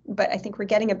 but I think we're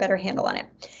getting a better handle on it.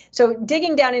 So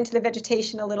digging down into the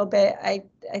vegetation a little bit, I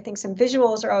think some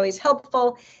visuals are always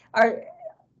helpful, are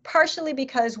partially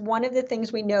because one of the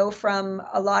things we know from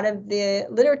a lot of the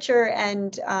literature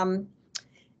and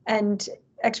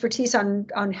expertise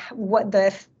on what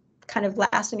the kind of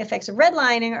lasting effects of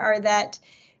redlining are, that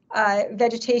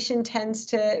vegetation tends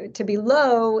to be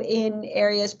low in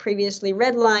areas previously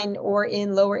redlined or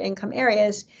in lower income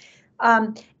areas.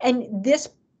 And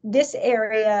this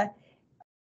area,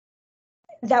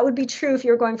 that would be true if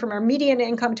you're going from our median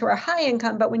income to our high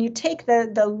income, but when you take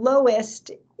the lowest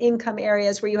income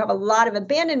areas where you have a lot of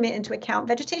abandonment into account,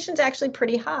 vegetation is actually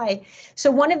pretty high.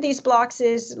 So one of these blocks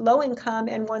is low income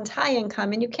and one's high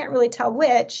income, and you can't really tell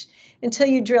which until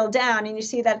you drill down, and you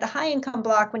see that the high income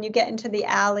block, when you get into the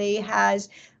alley, has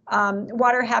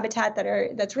water habitat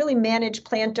that's really managed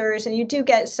planters, and you do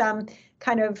get some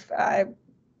kind of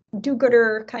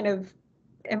do-gooder kind of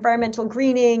environmental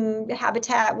greening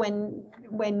habitat when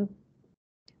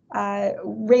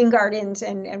rain gardens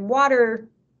and water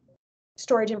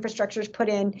storage infrastructure is put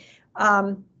in.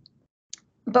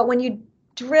 But when you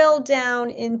drill down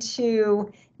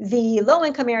into the low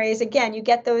income areas, again, you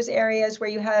get those areas where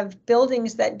you have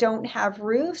buildings that don't have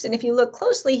roofs. And if you look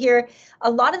closely here,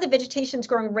 a lot of the vegetation is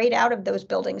growing right out of those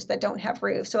buildings that don't have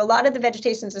roofs. So a lot of the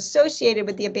vegetation is associated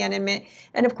with the abandonment.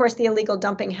 And of course, the illegal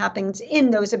dumping happens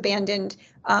in those abandoned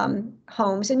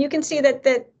homes. And you can see that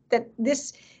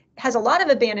this has a lot of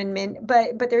abandonment,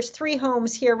 but there's 3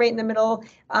 homes here right in the middle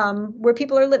where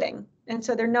people are living. And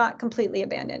so they're not completely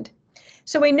abandoned.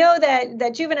 So we know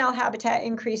that juvenile habitat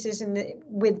increases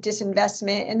with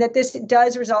disinvestment, and that this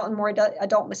does result in more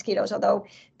adult mosquitoes, although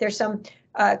there's some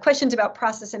questions about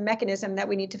process and mechanism that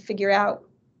we need to figure out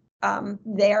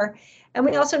there. And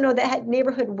we also know that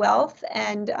neighborhood wealth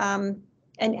and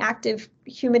active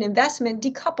human investment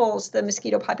decouples the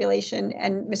mosquito population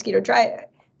and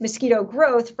mosquito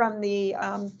growth from the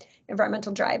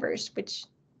environmental drivers, which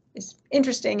is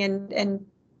interesting and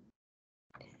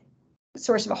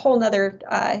source of a whole nother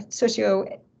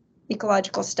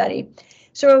socio-ecological study.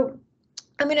 So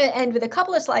I'm going to end with a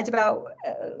couple of slides about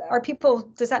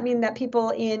does that mean that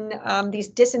people in these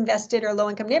disinvested or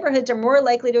low-income neighborhoods are more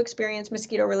likely to experience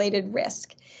mosquito-related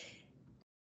risk?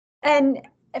 And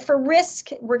for risk,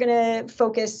 we're going to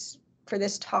focus for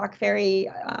this talk very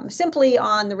simply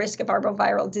on the risk of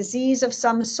arboviral disease of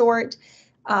some sort,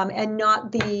 and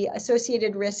not the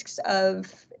associated risks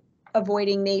of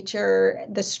avoiding nature,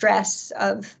 the stress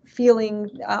of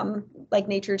feeling like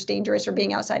nature is dangerous or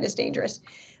being outside is dangerous.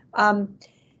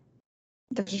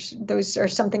 Those are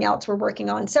something else we're working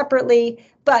on separately,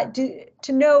 but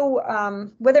to know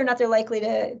whether or not they're likely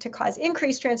to cause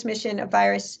increased transmission of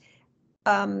virus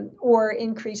or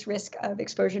increased risk of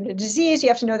exposure to disease, you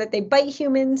have to know that they bite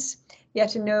humans. You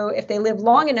have to know if they live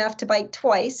long enough to bite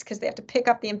twice, because they have to pick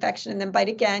up the infection and then bite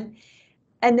again.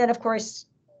 And then, of course,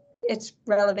 it's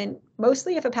relevant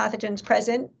mostly if a pathogen is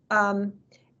present. And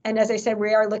as I said,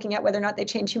 we are looking at whether or not they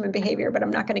change human behavior, but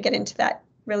I'm not going to get into that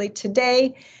really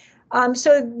today.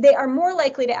 So they are more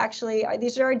likely to actually,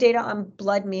 these are our data on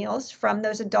blood meals from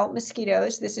those adult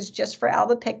mosquitoes. This is just for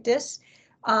albopictus.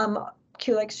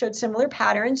 Culex showed similar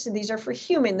patterns. And these are for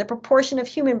human, the proportion of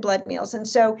human blood meals. And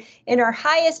so in our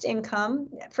highest income,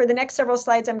 for the next several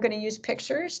slides, I'm going to use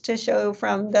pictures to show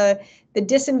from the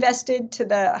disinvested to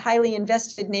the highly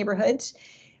invested neighborhoods.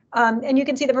 And you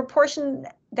can see the proportion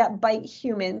that bite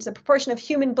humans, the proportion of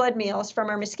human blood meals from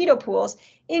our mosquito pools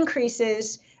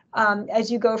increases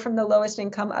as you go from the lowest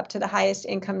income up to the highest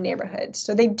income neighborhoods.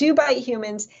 So they do bite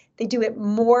humans. They do it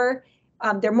more.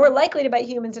 They're more likely to bite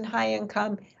humans in high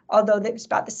income, although it's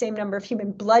about the same number of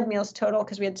human blood meals total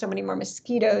because we had so many more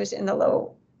mosquitoes in the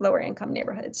lower income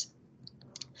neighborhoods.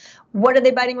 What are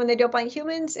they biting when they don't bite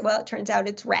humans? Well, it turns out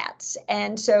it's rats.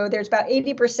 And so there's about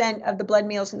 80% of the blood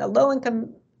meals in the low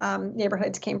income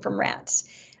neighborhoods came from rats.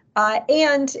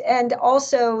 And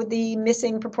also the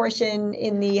missing proportion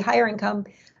in the higher income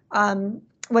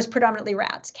was predominantly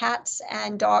rats. Cats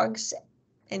and dogs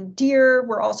and deer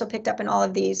were also picked up in all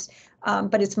of these,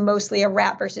 but it's mostly a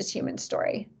rat versus human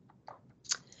story.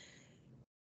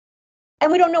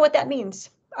 And we don't know what that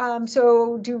means.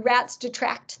 So do rats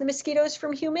detract the mosquitoes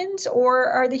from humans, or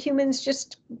are the humans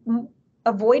just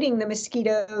avoiding the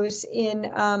mosquitoes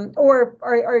or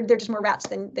are there just more rats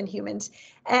than humans?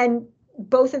 And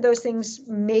both of those things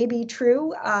may be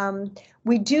true.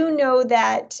 We do know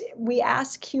that we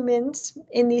ask humans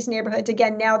in these neighborhoods,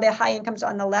 again, now the high income's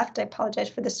on the left, I apologize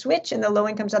for the switch, and the low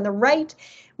income's on the right.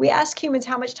 We ask humans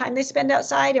how much time they spend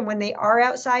outside, and when they are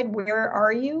outside, where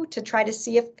are you, to try to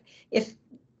see if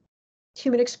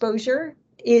human exposure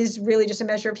is really just a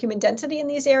measure of human density in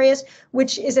these areas,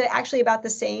 which is actually about the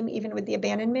same even with the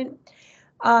abandonment.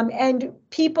 And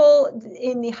people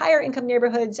in the higher income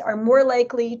neighborhoods are more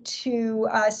likely to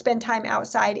spend time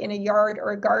outside in a yard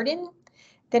or a garden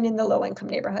than in the low income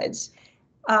neighborhoods.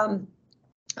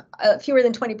 Fewer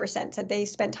than 20% said they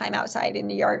spend time outside in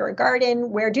a yard or a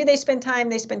garden. Where do they spend time?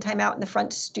 They spend time out in the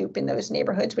front stoop in those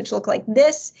neighborhoods, which look like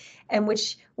this, and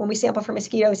which, when we sample for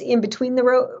mosquitoes in between the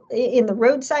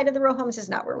roadside of the row homes, is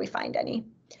not where we find any.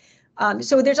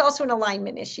 So there's also an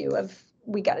alignment issue of,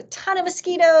 we got a ton of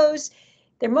mosquitoes.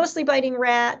 They're mostly biting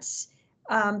rats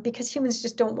because humans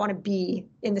just don't want to be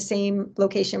in the same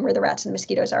location where the rats and the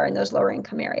mosquitoes are in those lower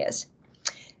income areas.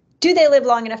 Do they live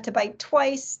long enough to bite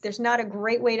twice? There's not a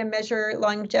great way to measure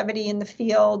longevity in the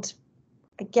field.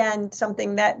 Again,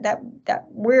 something that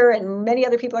we're and many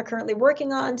other people are currently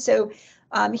working on. So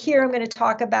here I'm going to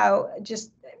talk about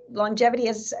just longevity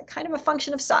as kind of a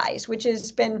function of size, which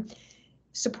has been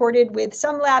supported with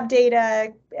some lab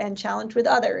data and challenged with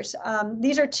others.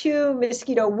 These are two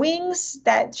mosquito wings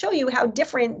that show you how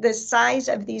different the size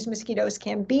of these mosquitoes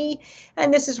can be.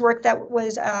 And this is work that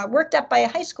was worked up by a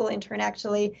high school intern,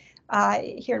 actually,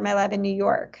 here in my lab in New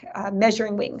York,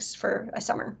 measuring wings for a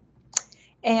summer.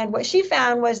 And what she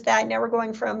found was that now we're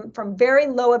going from very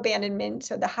low abandonment,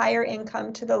 so the higher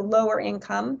income, to the lower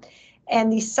income,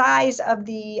 and the size of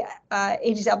the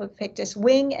Aedes albopictus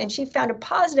wing, and she found a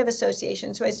positive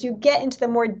association. So as you get into the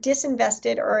more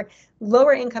disinvested or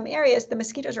lower income areas, the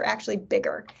mosquitoes are actually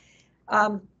bigger.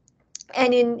 And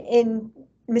in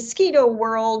mosquito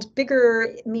world,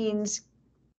 bigger means,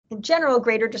 in general,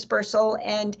 greater dispersal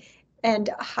and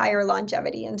higher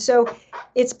longevity. And so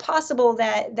it's possible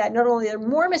that not only are there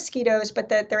more mosquitoes, but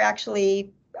that they're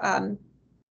actually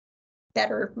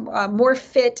better, more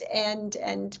fit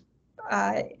and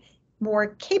more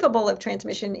capable of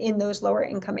transmission in those lower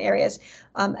income areas.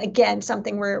 Again,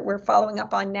 something we're following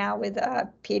up on now with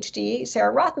PhD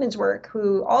Sarah Rothman's work,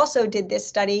 who also did this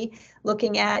study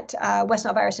looking at West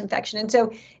Nile virus infection. And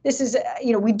so this is,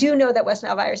 we do know that West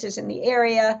Nile virus is in the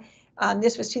area.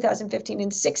 This was 2015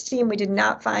 and 16. We did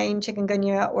not find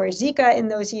chikungunya or Zika in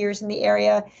those years in the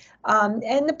area.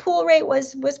 And the pool rate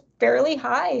was fairly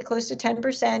high, close to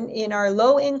 10% in our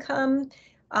low income,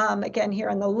 again, here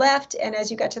on the left. And as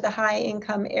you got to the high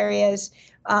income areas,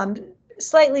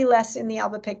 slightly less in the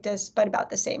albopictus, but about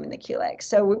the same in the culex.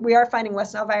 So we are finding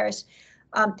West Nile virus.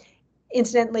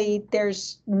 Incidentally,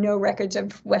 there's no records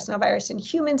of West Nile virus in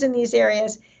humans in these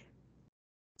areas.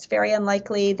 It's very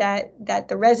unlikely that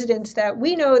the residents that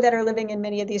we know that are living in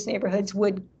many of these neighborhoods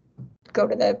would go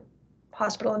to the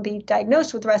hospital and be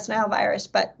diagnosed with West Nile virus,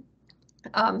 but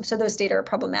so those data are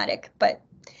problematic. But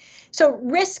so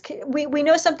risk, we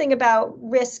know something about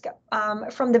risk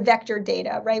from the vector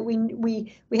data, right?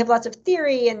 We have lots of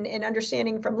theory and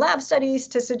understanding from lab studies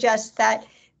to suggest that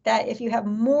if you have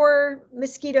more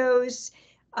mosquitoes,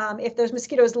 if those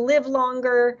mosquitoes live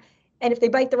longer, and if they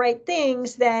bite the right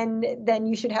things, then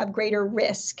you should have greater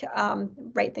risk,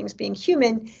 right things being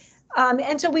human.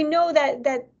 And so we know that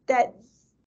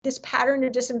this pattern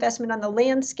of disinvestment on the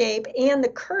landscape and the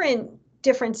current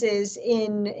differences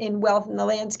in wealth in the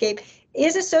landscape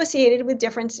is associated with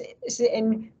differences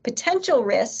in potential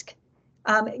risk,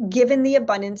 given the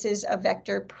abundances of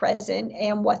vector present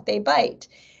and what they bite.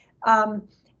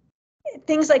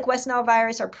 Things like West Nile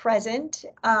virus are present.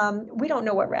 We don't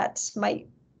know what rats might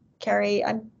carry.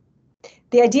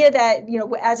 The idea that,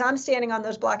 as I'm standing on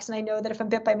those blocks and I know that if I'm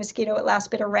bit by a mosquito, it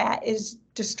last bit a rat is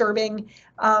disturbing,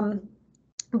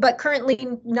 but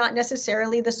currently not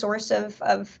necessarily the source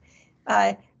of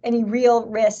any real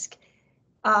risk.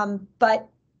 But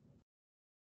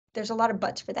there's a lot of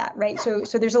buts for that, right? So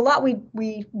there's a lot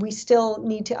we still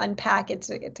need to unpack.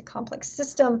 It's a complex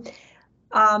system.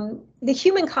 The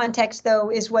human context,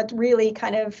 though, is what really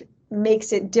kind of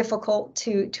makes it difficult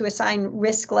to assign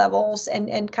risk levels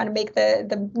and kind of make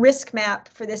the risk map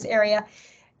for this area.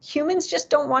 Humans just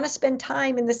don't want to spend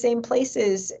time in the same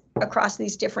places across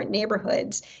these different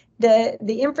neighborhoods.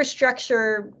 The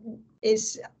infrastructure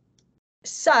is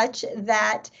such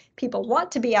that people want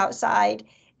to be outside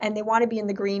and they want to be in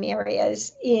the green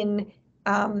areas in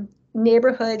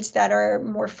neighborhoods that are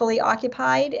more fully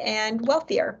occupied and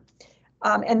wealthier.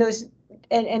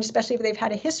 And especially if they've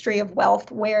had a history of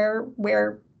wealth where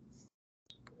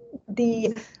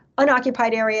the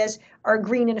unoccupied areas are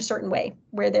green in a certain way,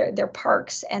 where they're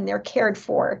parks and they're cared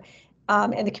for,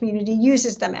 and the community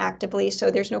uses them actively, so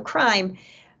there's no crime.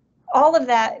 All of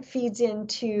that feeds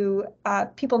into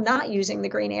people not using the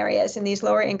green areas in these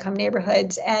lower income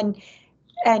neighborhoods. And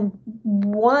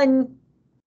one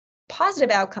positive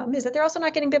outcome is that they're also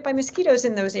not getting bit by mosquitoes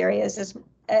in those areas. As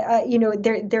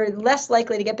they're less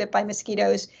likely to get bit by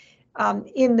mosquitoes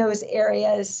in those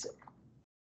areas,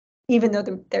 even though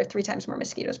there are 3 times more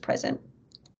mosquitoes present.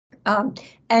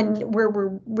 And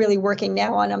we're really working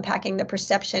now on unpacking the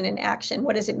perception and action.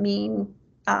 What does it mean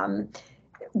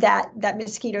that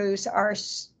mosquitoes are?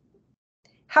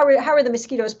 How are the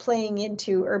mosquitoes playing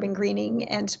into urban greening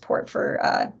and support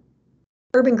for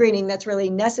urban greening that's really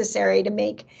necessary to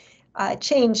make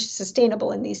change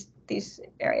sustainable in these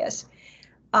areas?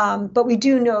 But we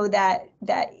do know that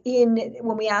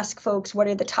when we ask folks what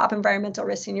are the top environmental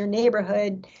risks in your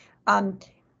neighborhood,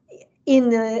 in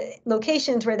the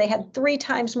locations where they had 3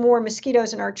 times more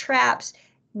mosquitoes in our traps,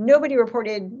 nobody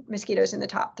reported mosquitoes in the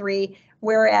top 3,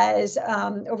 whereas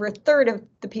over a third of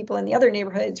the people in the other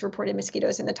neighborhoods reported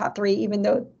mosquitoes in the top 3, even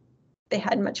though they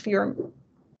had much fewer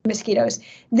mosquitoes.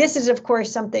 This is, of course,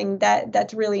 something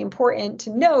that's really important to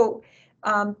note,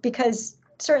 because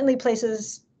certainly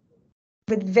places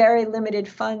with very limited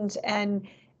funds and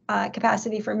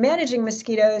capacity for managing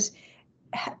mosquitoes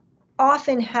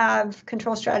often have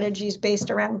control strategies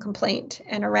based around complaint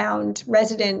and around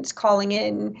residents calling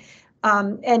in.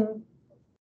 And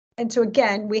so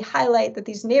again, we highlight that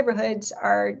these neighborhoods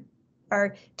are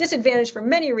disadvantaged for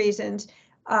many reasons.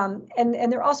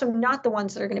 And they're also not the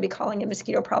ones that are going to be calling in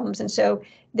mosquito problems. And so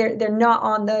they're not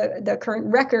on the current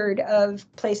record of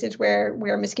places where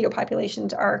mosquito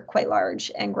populations are quite large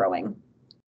and growing.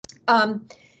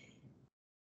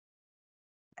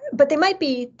 But they might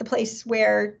be the place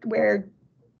where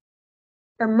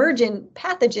emergent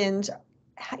pathogens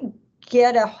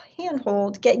get a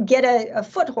handhold, get a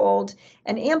foothold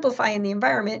and amplify in the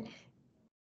environment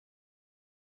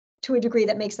to a degree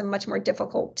that makes them much more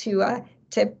difficult to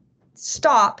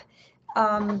stop,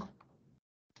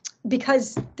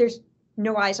 because there's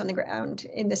no eyes on the ground,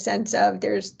 in the sense of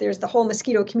there's the whole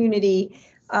mosquito community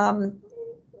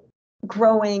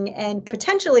growing and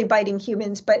potentially biting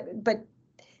humans, but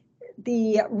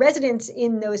the residents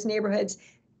in those neighborhoods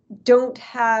don't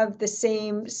have the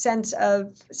same sense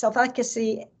of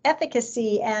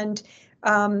self-efficacy and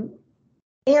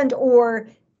and or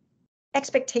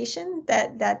expectation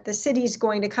that the city's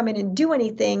going to come in and do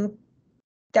anything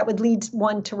that would lead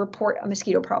one to report a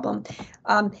mosquito problem.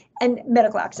 And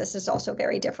medical access is also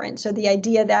very different. So the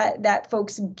idea that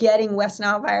folks getting West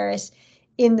Nile virus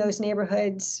in those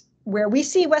neighborhoods where we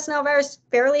see West Nile virus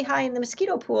fairly high in the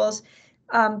mosquito pools,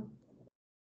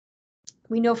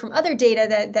 we know from other data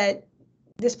that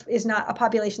this is not a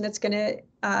population that's going to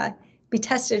be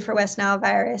tested for West Nile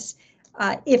virus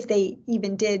if they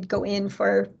even did go in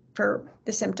for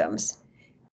the symptoms.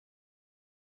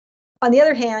 On the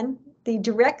other hand, the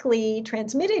directly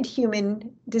transmitted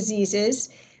human diseases,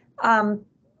 chikungunya,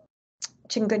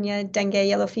 dengue,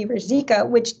 yellow fever, Zika,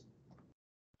 which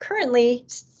currently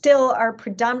still are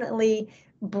predominantly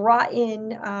brought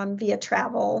in via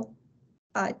travel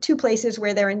to places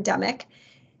where they're endemic,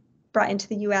 brought into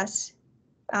the US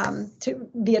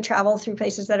via travel through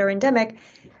places that are endemic,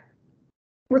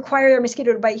 require a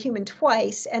mosquito to bite human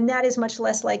twice, and that is much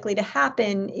less likely to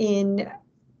happen in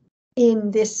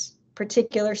this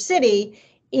particular city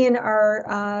in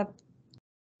our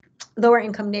lower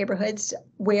income neighborhoods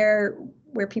where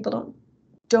people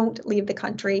don't leave the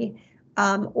country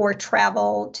or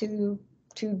travel to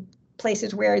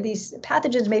places where these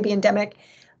pathogens may be endemic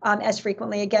as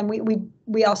frequently. Again,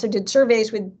 we also did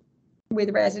surveys with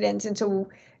residents, and so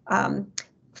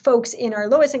folks in our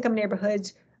lowest income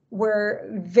neighborhoods were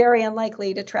very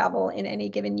unlikely to travel in any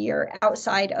given year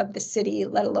outside of the city,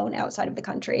 let alone outside of the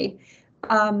country.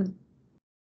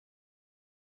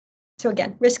 So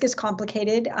again, risk is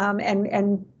complicated,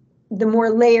 and the more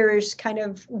layers kind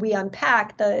of we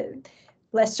unpack, the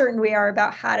less certain we are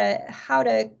about how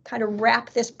to kind of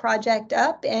wrap this project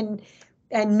up and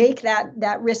make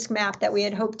that risk map that we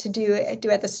had hoped to do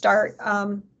at the start.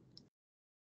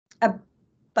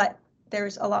 But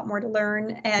there's a lot more to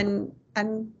learn, and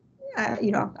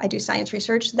I do science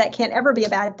research. That can't ever be a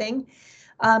bad thing.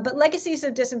 But legacies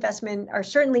of disinvestment are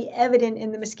certainly evident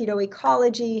in the mosquito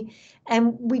ecology,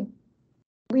 and we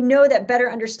know that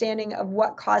better understanding of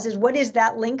what is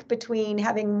that link between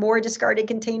having more discarded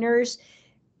containers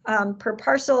per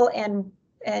parcel and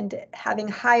having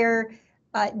higher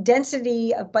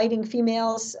density of biting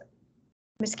females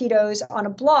mosquitoes on a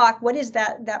block. What is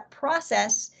that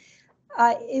process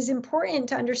is important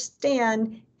to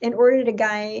understand in order to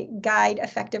guide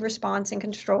effective response and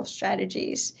control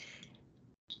strategies.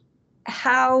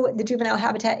 How the juvenile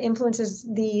habitat influences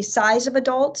the size of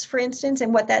adults, for instance,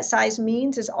 and what that size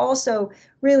means is also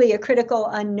really a critical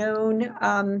unknown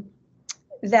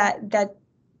that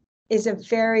is a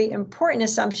very important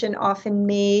assumption often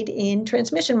made in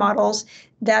transmission models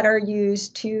that are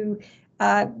used to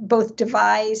both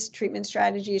devise treatment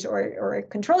strategies or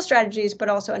control strategies, but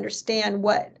also understand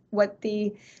what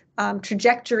the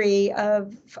trajectory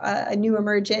of a new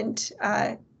emergent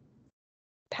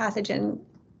pathogen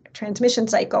transmission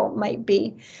cycle might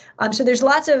be. So there's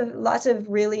lots of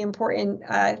really important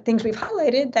things we've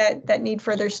highlighted that need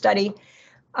further study.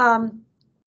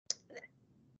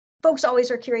 Folks always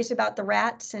are curious about the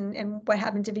rats and what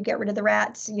happens if you get rid of the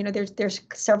rats. There's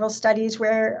several studies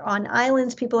where on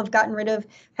islands people have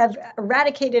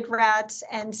eradicated rats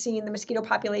and seen the mosquito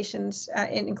populations,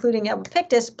 including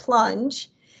Albopictus, plunge.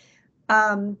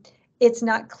 It's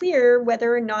not clear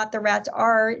whether or not the rats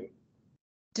are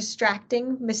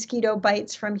distracting mosquito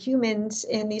bites from humans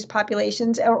in these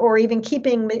populations, or even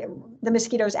keeping the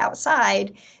mosquitoes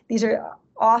outside. These are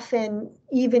often,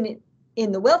 even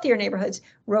in the wealthier neighborhoods,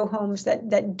 row homes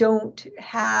that don't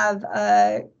have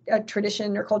a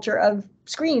tradition or culture of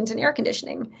screens and air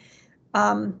conditioning.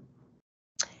 And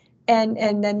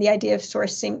then the idea of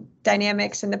source sink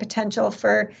dynamics and the potential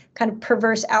for kind of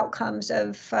perverse outcomes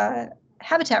of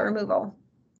habitat removal.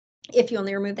 If you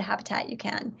only remove the habitat, you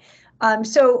can.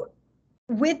 So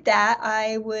with that,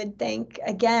 I would thank,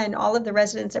 again, all of the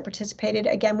residents that participated.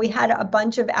 Again, we had a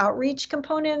bunch of outreach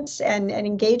components and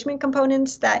engagement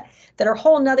components that are a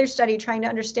whole nother study trying to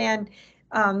understand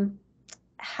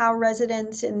how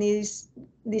residents in these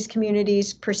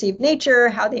communities perceive nature,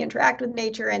 how they interact with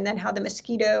nature, and then how the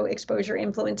mosquito exposure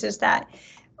influences that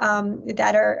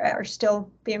are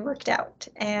still being worked out.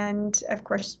 And of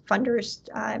course, funders,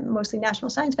 mostly National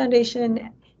Science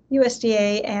Foundation,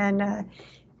 USDA,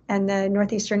 and the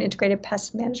Northeastern Integrated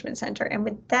Pest Management Center. And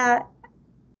with that,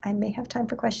 I may have time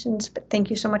for questions, but thank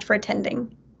you so much for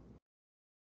attending.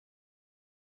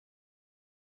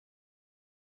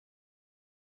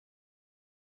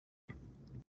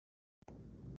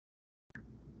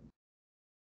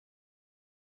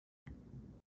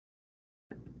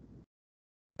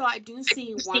 So I do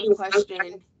see one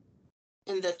question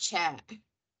in the chat.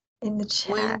 In the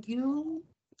chat. When you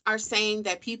are saying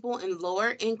that people in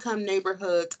lower income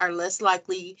neighborhoods are less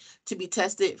likely to be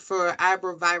tested for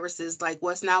arboviruses like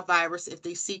West Nile virus if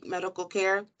they seek medical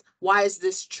care. Why is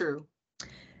this true?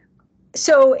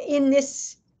 So in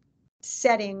this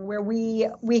setting where we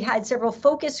had several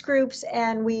focus groups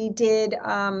and we did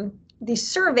these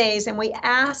surveys and we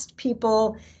asked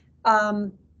people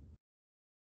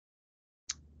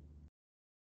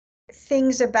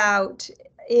things about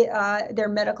their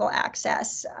medical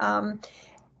access,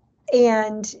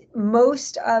 and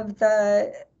most of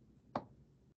the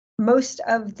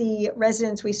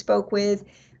residents we spoke with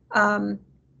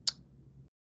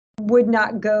would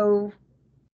not go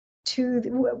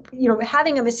to,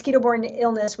 having a mosquito-borne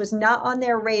illness was not on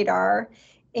their radar,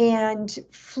 and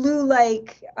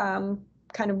flu-like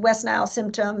kind of West Nile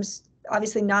symptoms,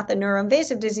 obviously not the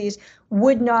neuroinvasive disease,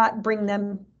 would not bring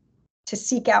them to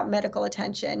seek out medical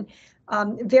attention.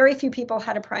 Very few people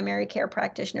had a primary care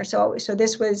practitioner, so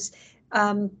this was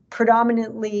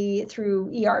predominantly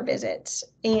through ER visits.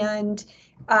 And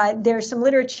there's some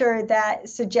literature that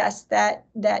suggests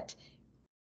that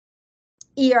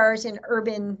ERs in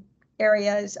urban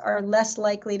areas are less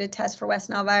likely to test for West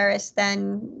Nile virus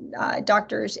than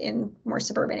doctors in more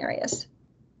suburban areas.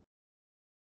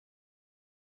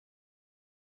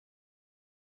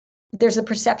 There's a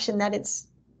perception that it's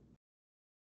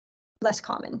less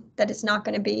common, that it's not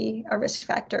going to be a risk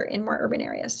factor in more urban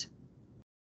areas.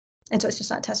 And so it's just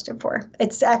not tested for.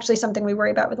 It's actually something we worry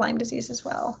about with Lyme disease as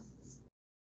well.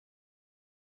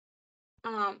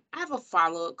 I have a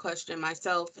follow-up question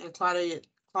myself, and Claudia,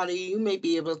 you may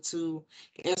be able to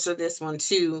answer this one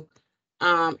too.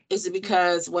 Is it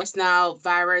because West Nile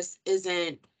virus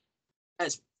isn't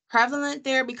as prevalent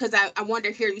there? Because I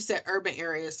wonder here, you said urban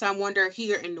areas. So I wonder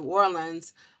here in New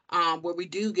Orleans, where we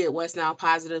do get West Nile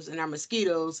positives in our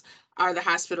mosquitoes, are the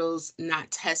hospitals not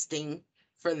testing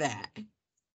for that?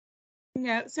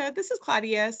 No, so this is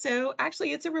Claudia. So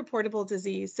actually it's a reportable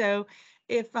disease. So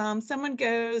if someone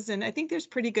goes, and I think there's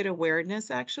pretty good awareness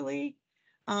actually.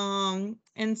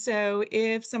 And so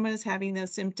if someone is having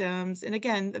those symptoms, and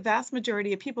again, the vast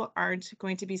majority of people aren't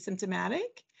going to be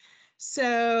symptomatic.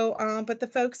 So, but the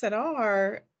folks that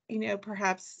are,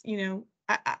 perhaps,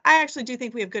 I actually do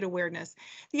think we have good awareness.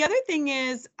 The other thing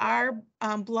is our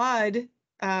blood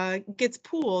gets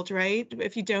pooled, right?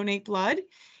 If you donate blood,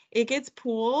 it gets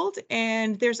pooled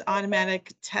and there's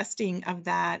automatic testing of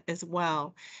that as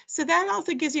well. So that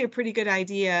also gives you a pretty good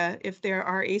idea if there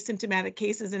are asymptomatic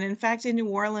cases. And in fact, in New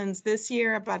Orleans this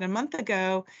year, about a month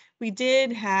ago, we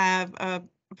did have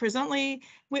presently,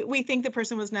 we think the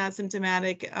person was not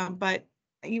symptomatic, but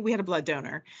we had a blood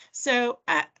donor. So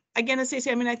again,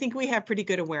 Stacey, I think we have pretty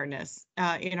good awareness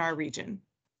in our region.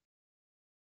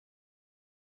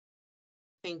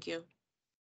 Thank you.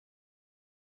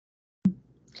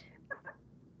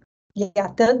 Yeah,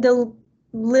 the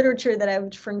literature that I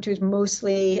was referring to is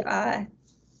mostly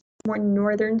more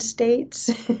northern states.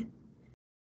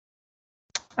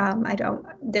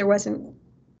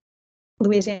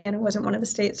 Louisiana wasn't one of the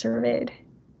states surveyed.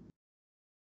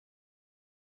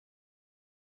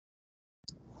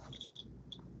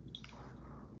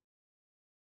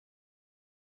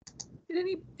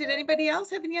 Did anybody else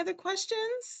have any other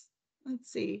questions? Let's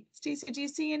see. Stacey, do you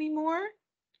see any more?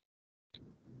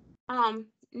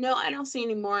 No, I don't see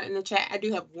any more in the chat. I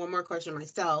do have one more question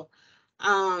myself.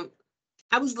 I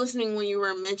was listening when you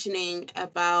were mentioning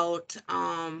about,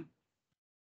 I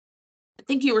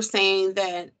think you were saying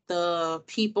that the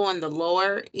people in the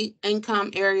lower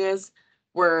income areas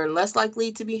were less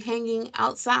likely to be hanging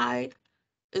outside.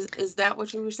 Is that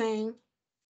what you were saying?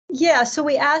 Yeah, so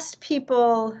we asked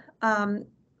people,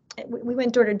 we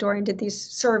went door to door and did these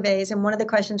surveys, and one of the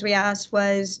questions we asked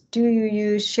was, do you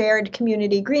use shared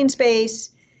community green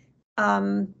space?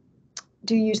 Do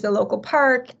you use the local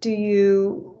park?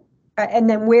 And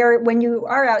then when you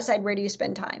are outside, where do you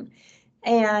spend time?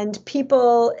 And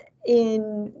people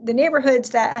in the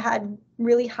neighborhoods that had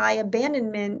really high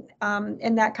abandonment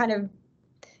and that kind of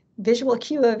visual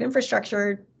cue of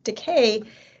infrastructure decay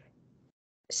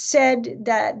said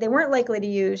that they weren't likely to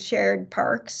use shared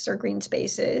parks or green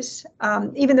spaces,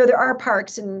 even though there are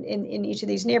parks in each of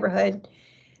these neighborhoods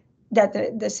that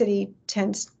the city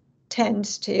tends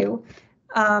to,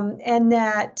 and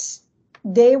that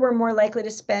they were more likely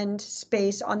to spend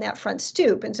space on that front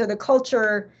stoop. And so the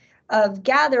culture of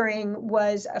gathering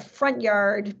was a front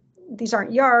yard. These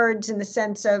aren't yards in the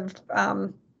sense of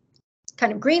kind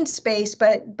of green space,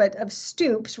 but of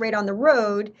stoops right on the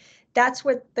road. That's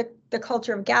what the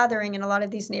culture of gathering in a lot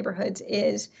of these neighborhoods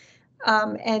is.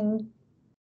 And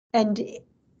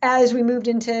as we moved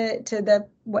into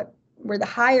what were the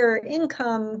higher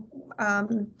income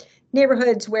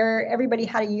neighborhoods where everybody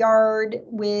had a yard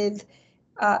with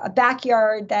a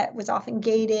backyard that was often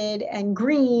gated and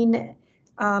green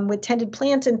with tended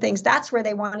plants and things. That's where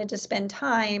they wanted to spend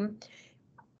time.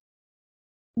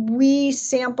 We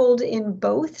sampled in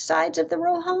both sides of the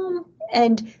row home,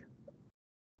 and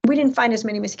we didn't find as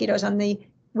many mosquitoes on the,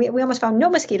 we almost found no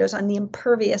mosquitoes on the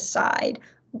impervious side.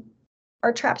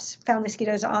 Our traps found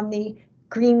mosquitoes on the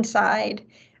green side.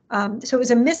 So it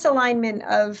was a misalignment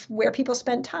of where people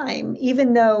spent time,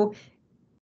 even though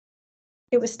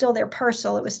it was still their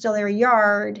parcel, it was still their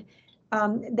yard.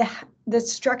 The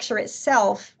structure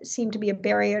itself seemed to be a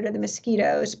barrier to the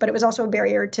mosquitoes, but it was also a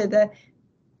barrier to the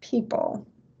people.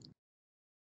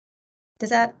 Does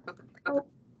that? Okay.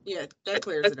 Yeah, that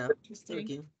clears it up. Thank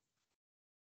you.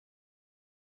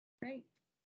 Great.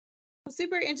 Well,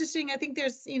 super interesting. I think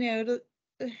there's, you know,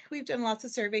 we've done lots of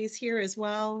surveys here as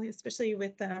well, especially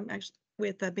with actually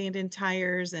with abandoned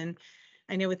tires, and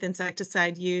I know with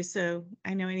insecticide use. So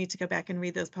I know I need to go back and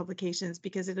read those publications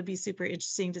because it'll be super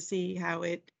interesting to see how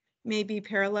it maybe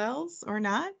parallels or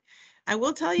not. I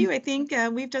will tell you, I think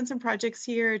we've done some projects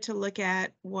here to look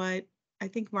at what, I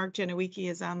think Mark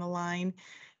Genowiecki is on the line,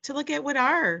 to look at what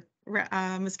our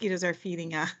mosquitoes are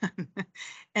feeding on.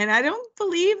 And I don't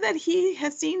believe that he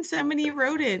has seen so many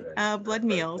rodent blood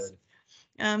meals.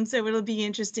 So it'll be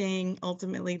interesting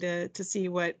ultimately to see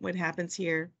what happens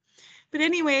here. But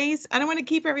anyways, I don't want to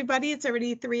keep everybody. It's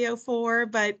already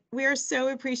 3:04, but we are so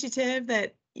appreciative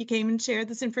that you came and shared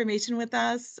this information with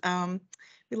us.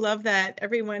 We love that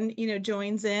everyone, you know,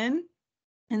 joins in.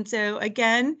 And so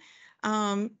again,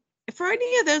 for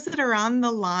any of those that are on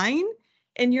the line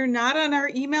and you're not on our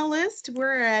email list,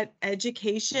 we're at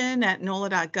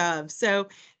education@nola.gov. So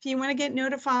if you want to get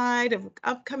notified of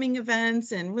upcoming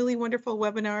events and really wonderful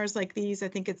webinars like these, I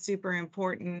think it's super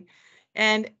important.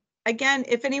 And again,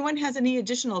 if anyone has any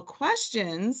additional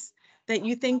questions that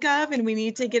you think of and we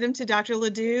need to get them to Dr.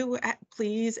 LaDeau,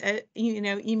 please, you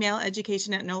know, email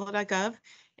education@nola.gov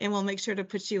and we'll make sure to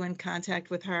put you in contact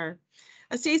with her.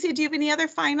 Stacy, do you have any other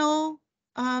final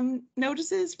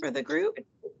notices for the group?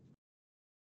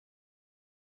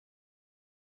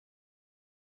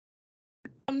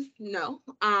 No,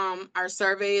 our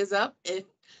survey is up. If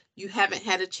you haven't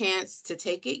had a chance to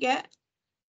take it yet,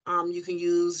 you can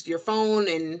use your phone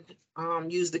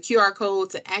and use the QR code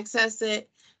to access it.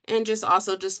 And just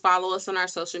follow us on our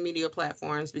social media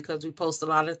platforms because we post a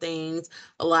lot of things,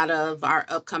 a lot of our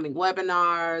upcoming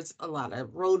webinars, a lot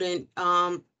of rodent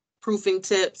proofing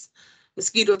tips,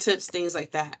 mosquito tips, things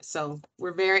like that. So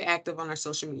we're very active on our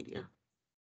social media.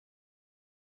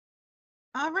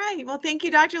 All right. Well, thank you,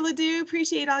 Dr. LaDeau.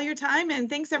 Appreciate all your time. And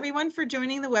thanks everyone for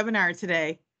joining the webinar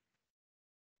today.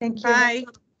 Thank you. Bye.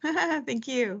 Thank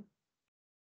you.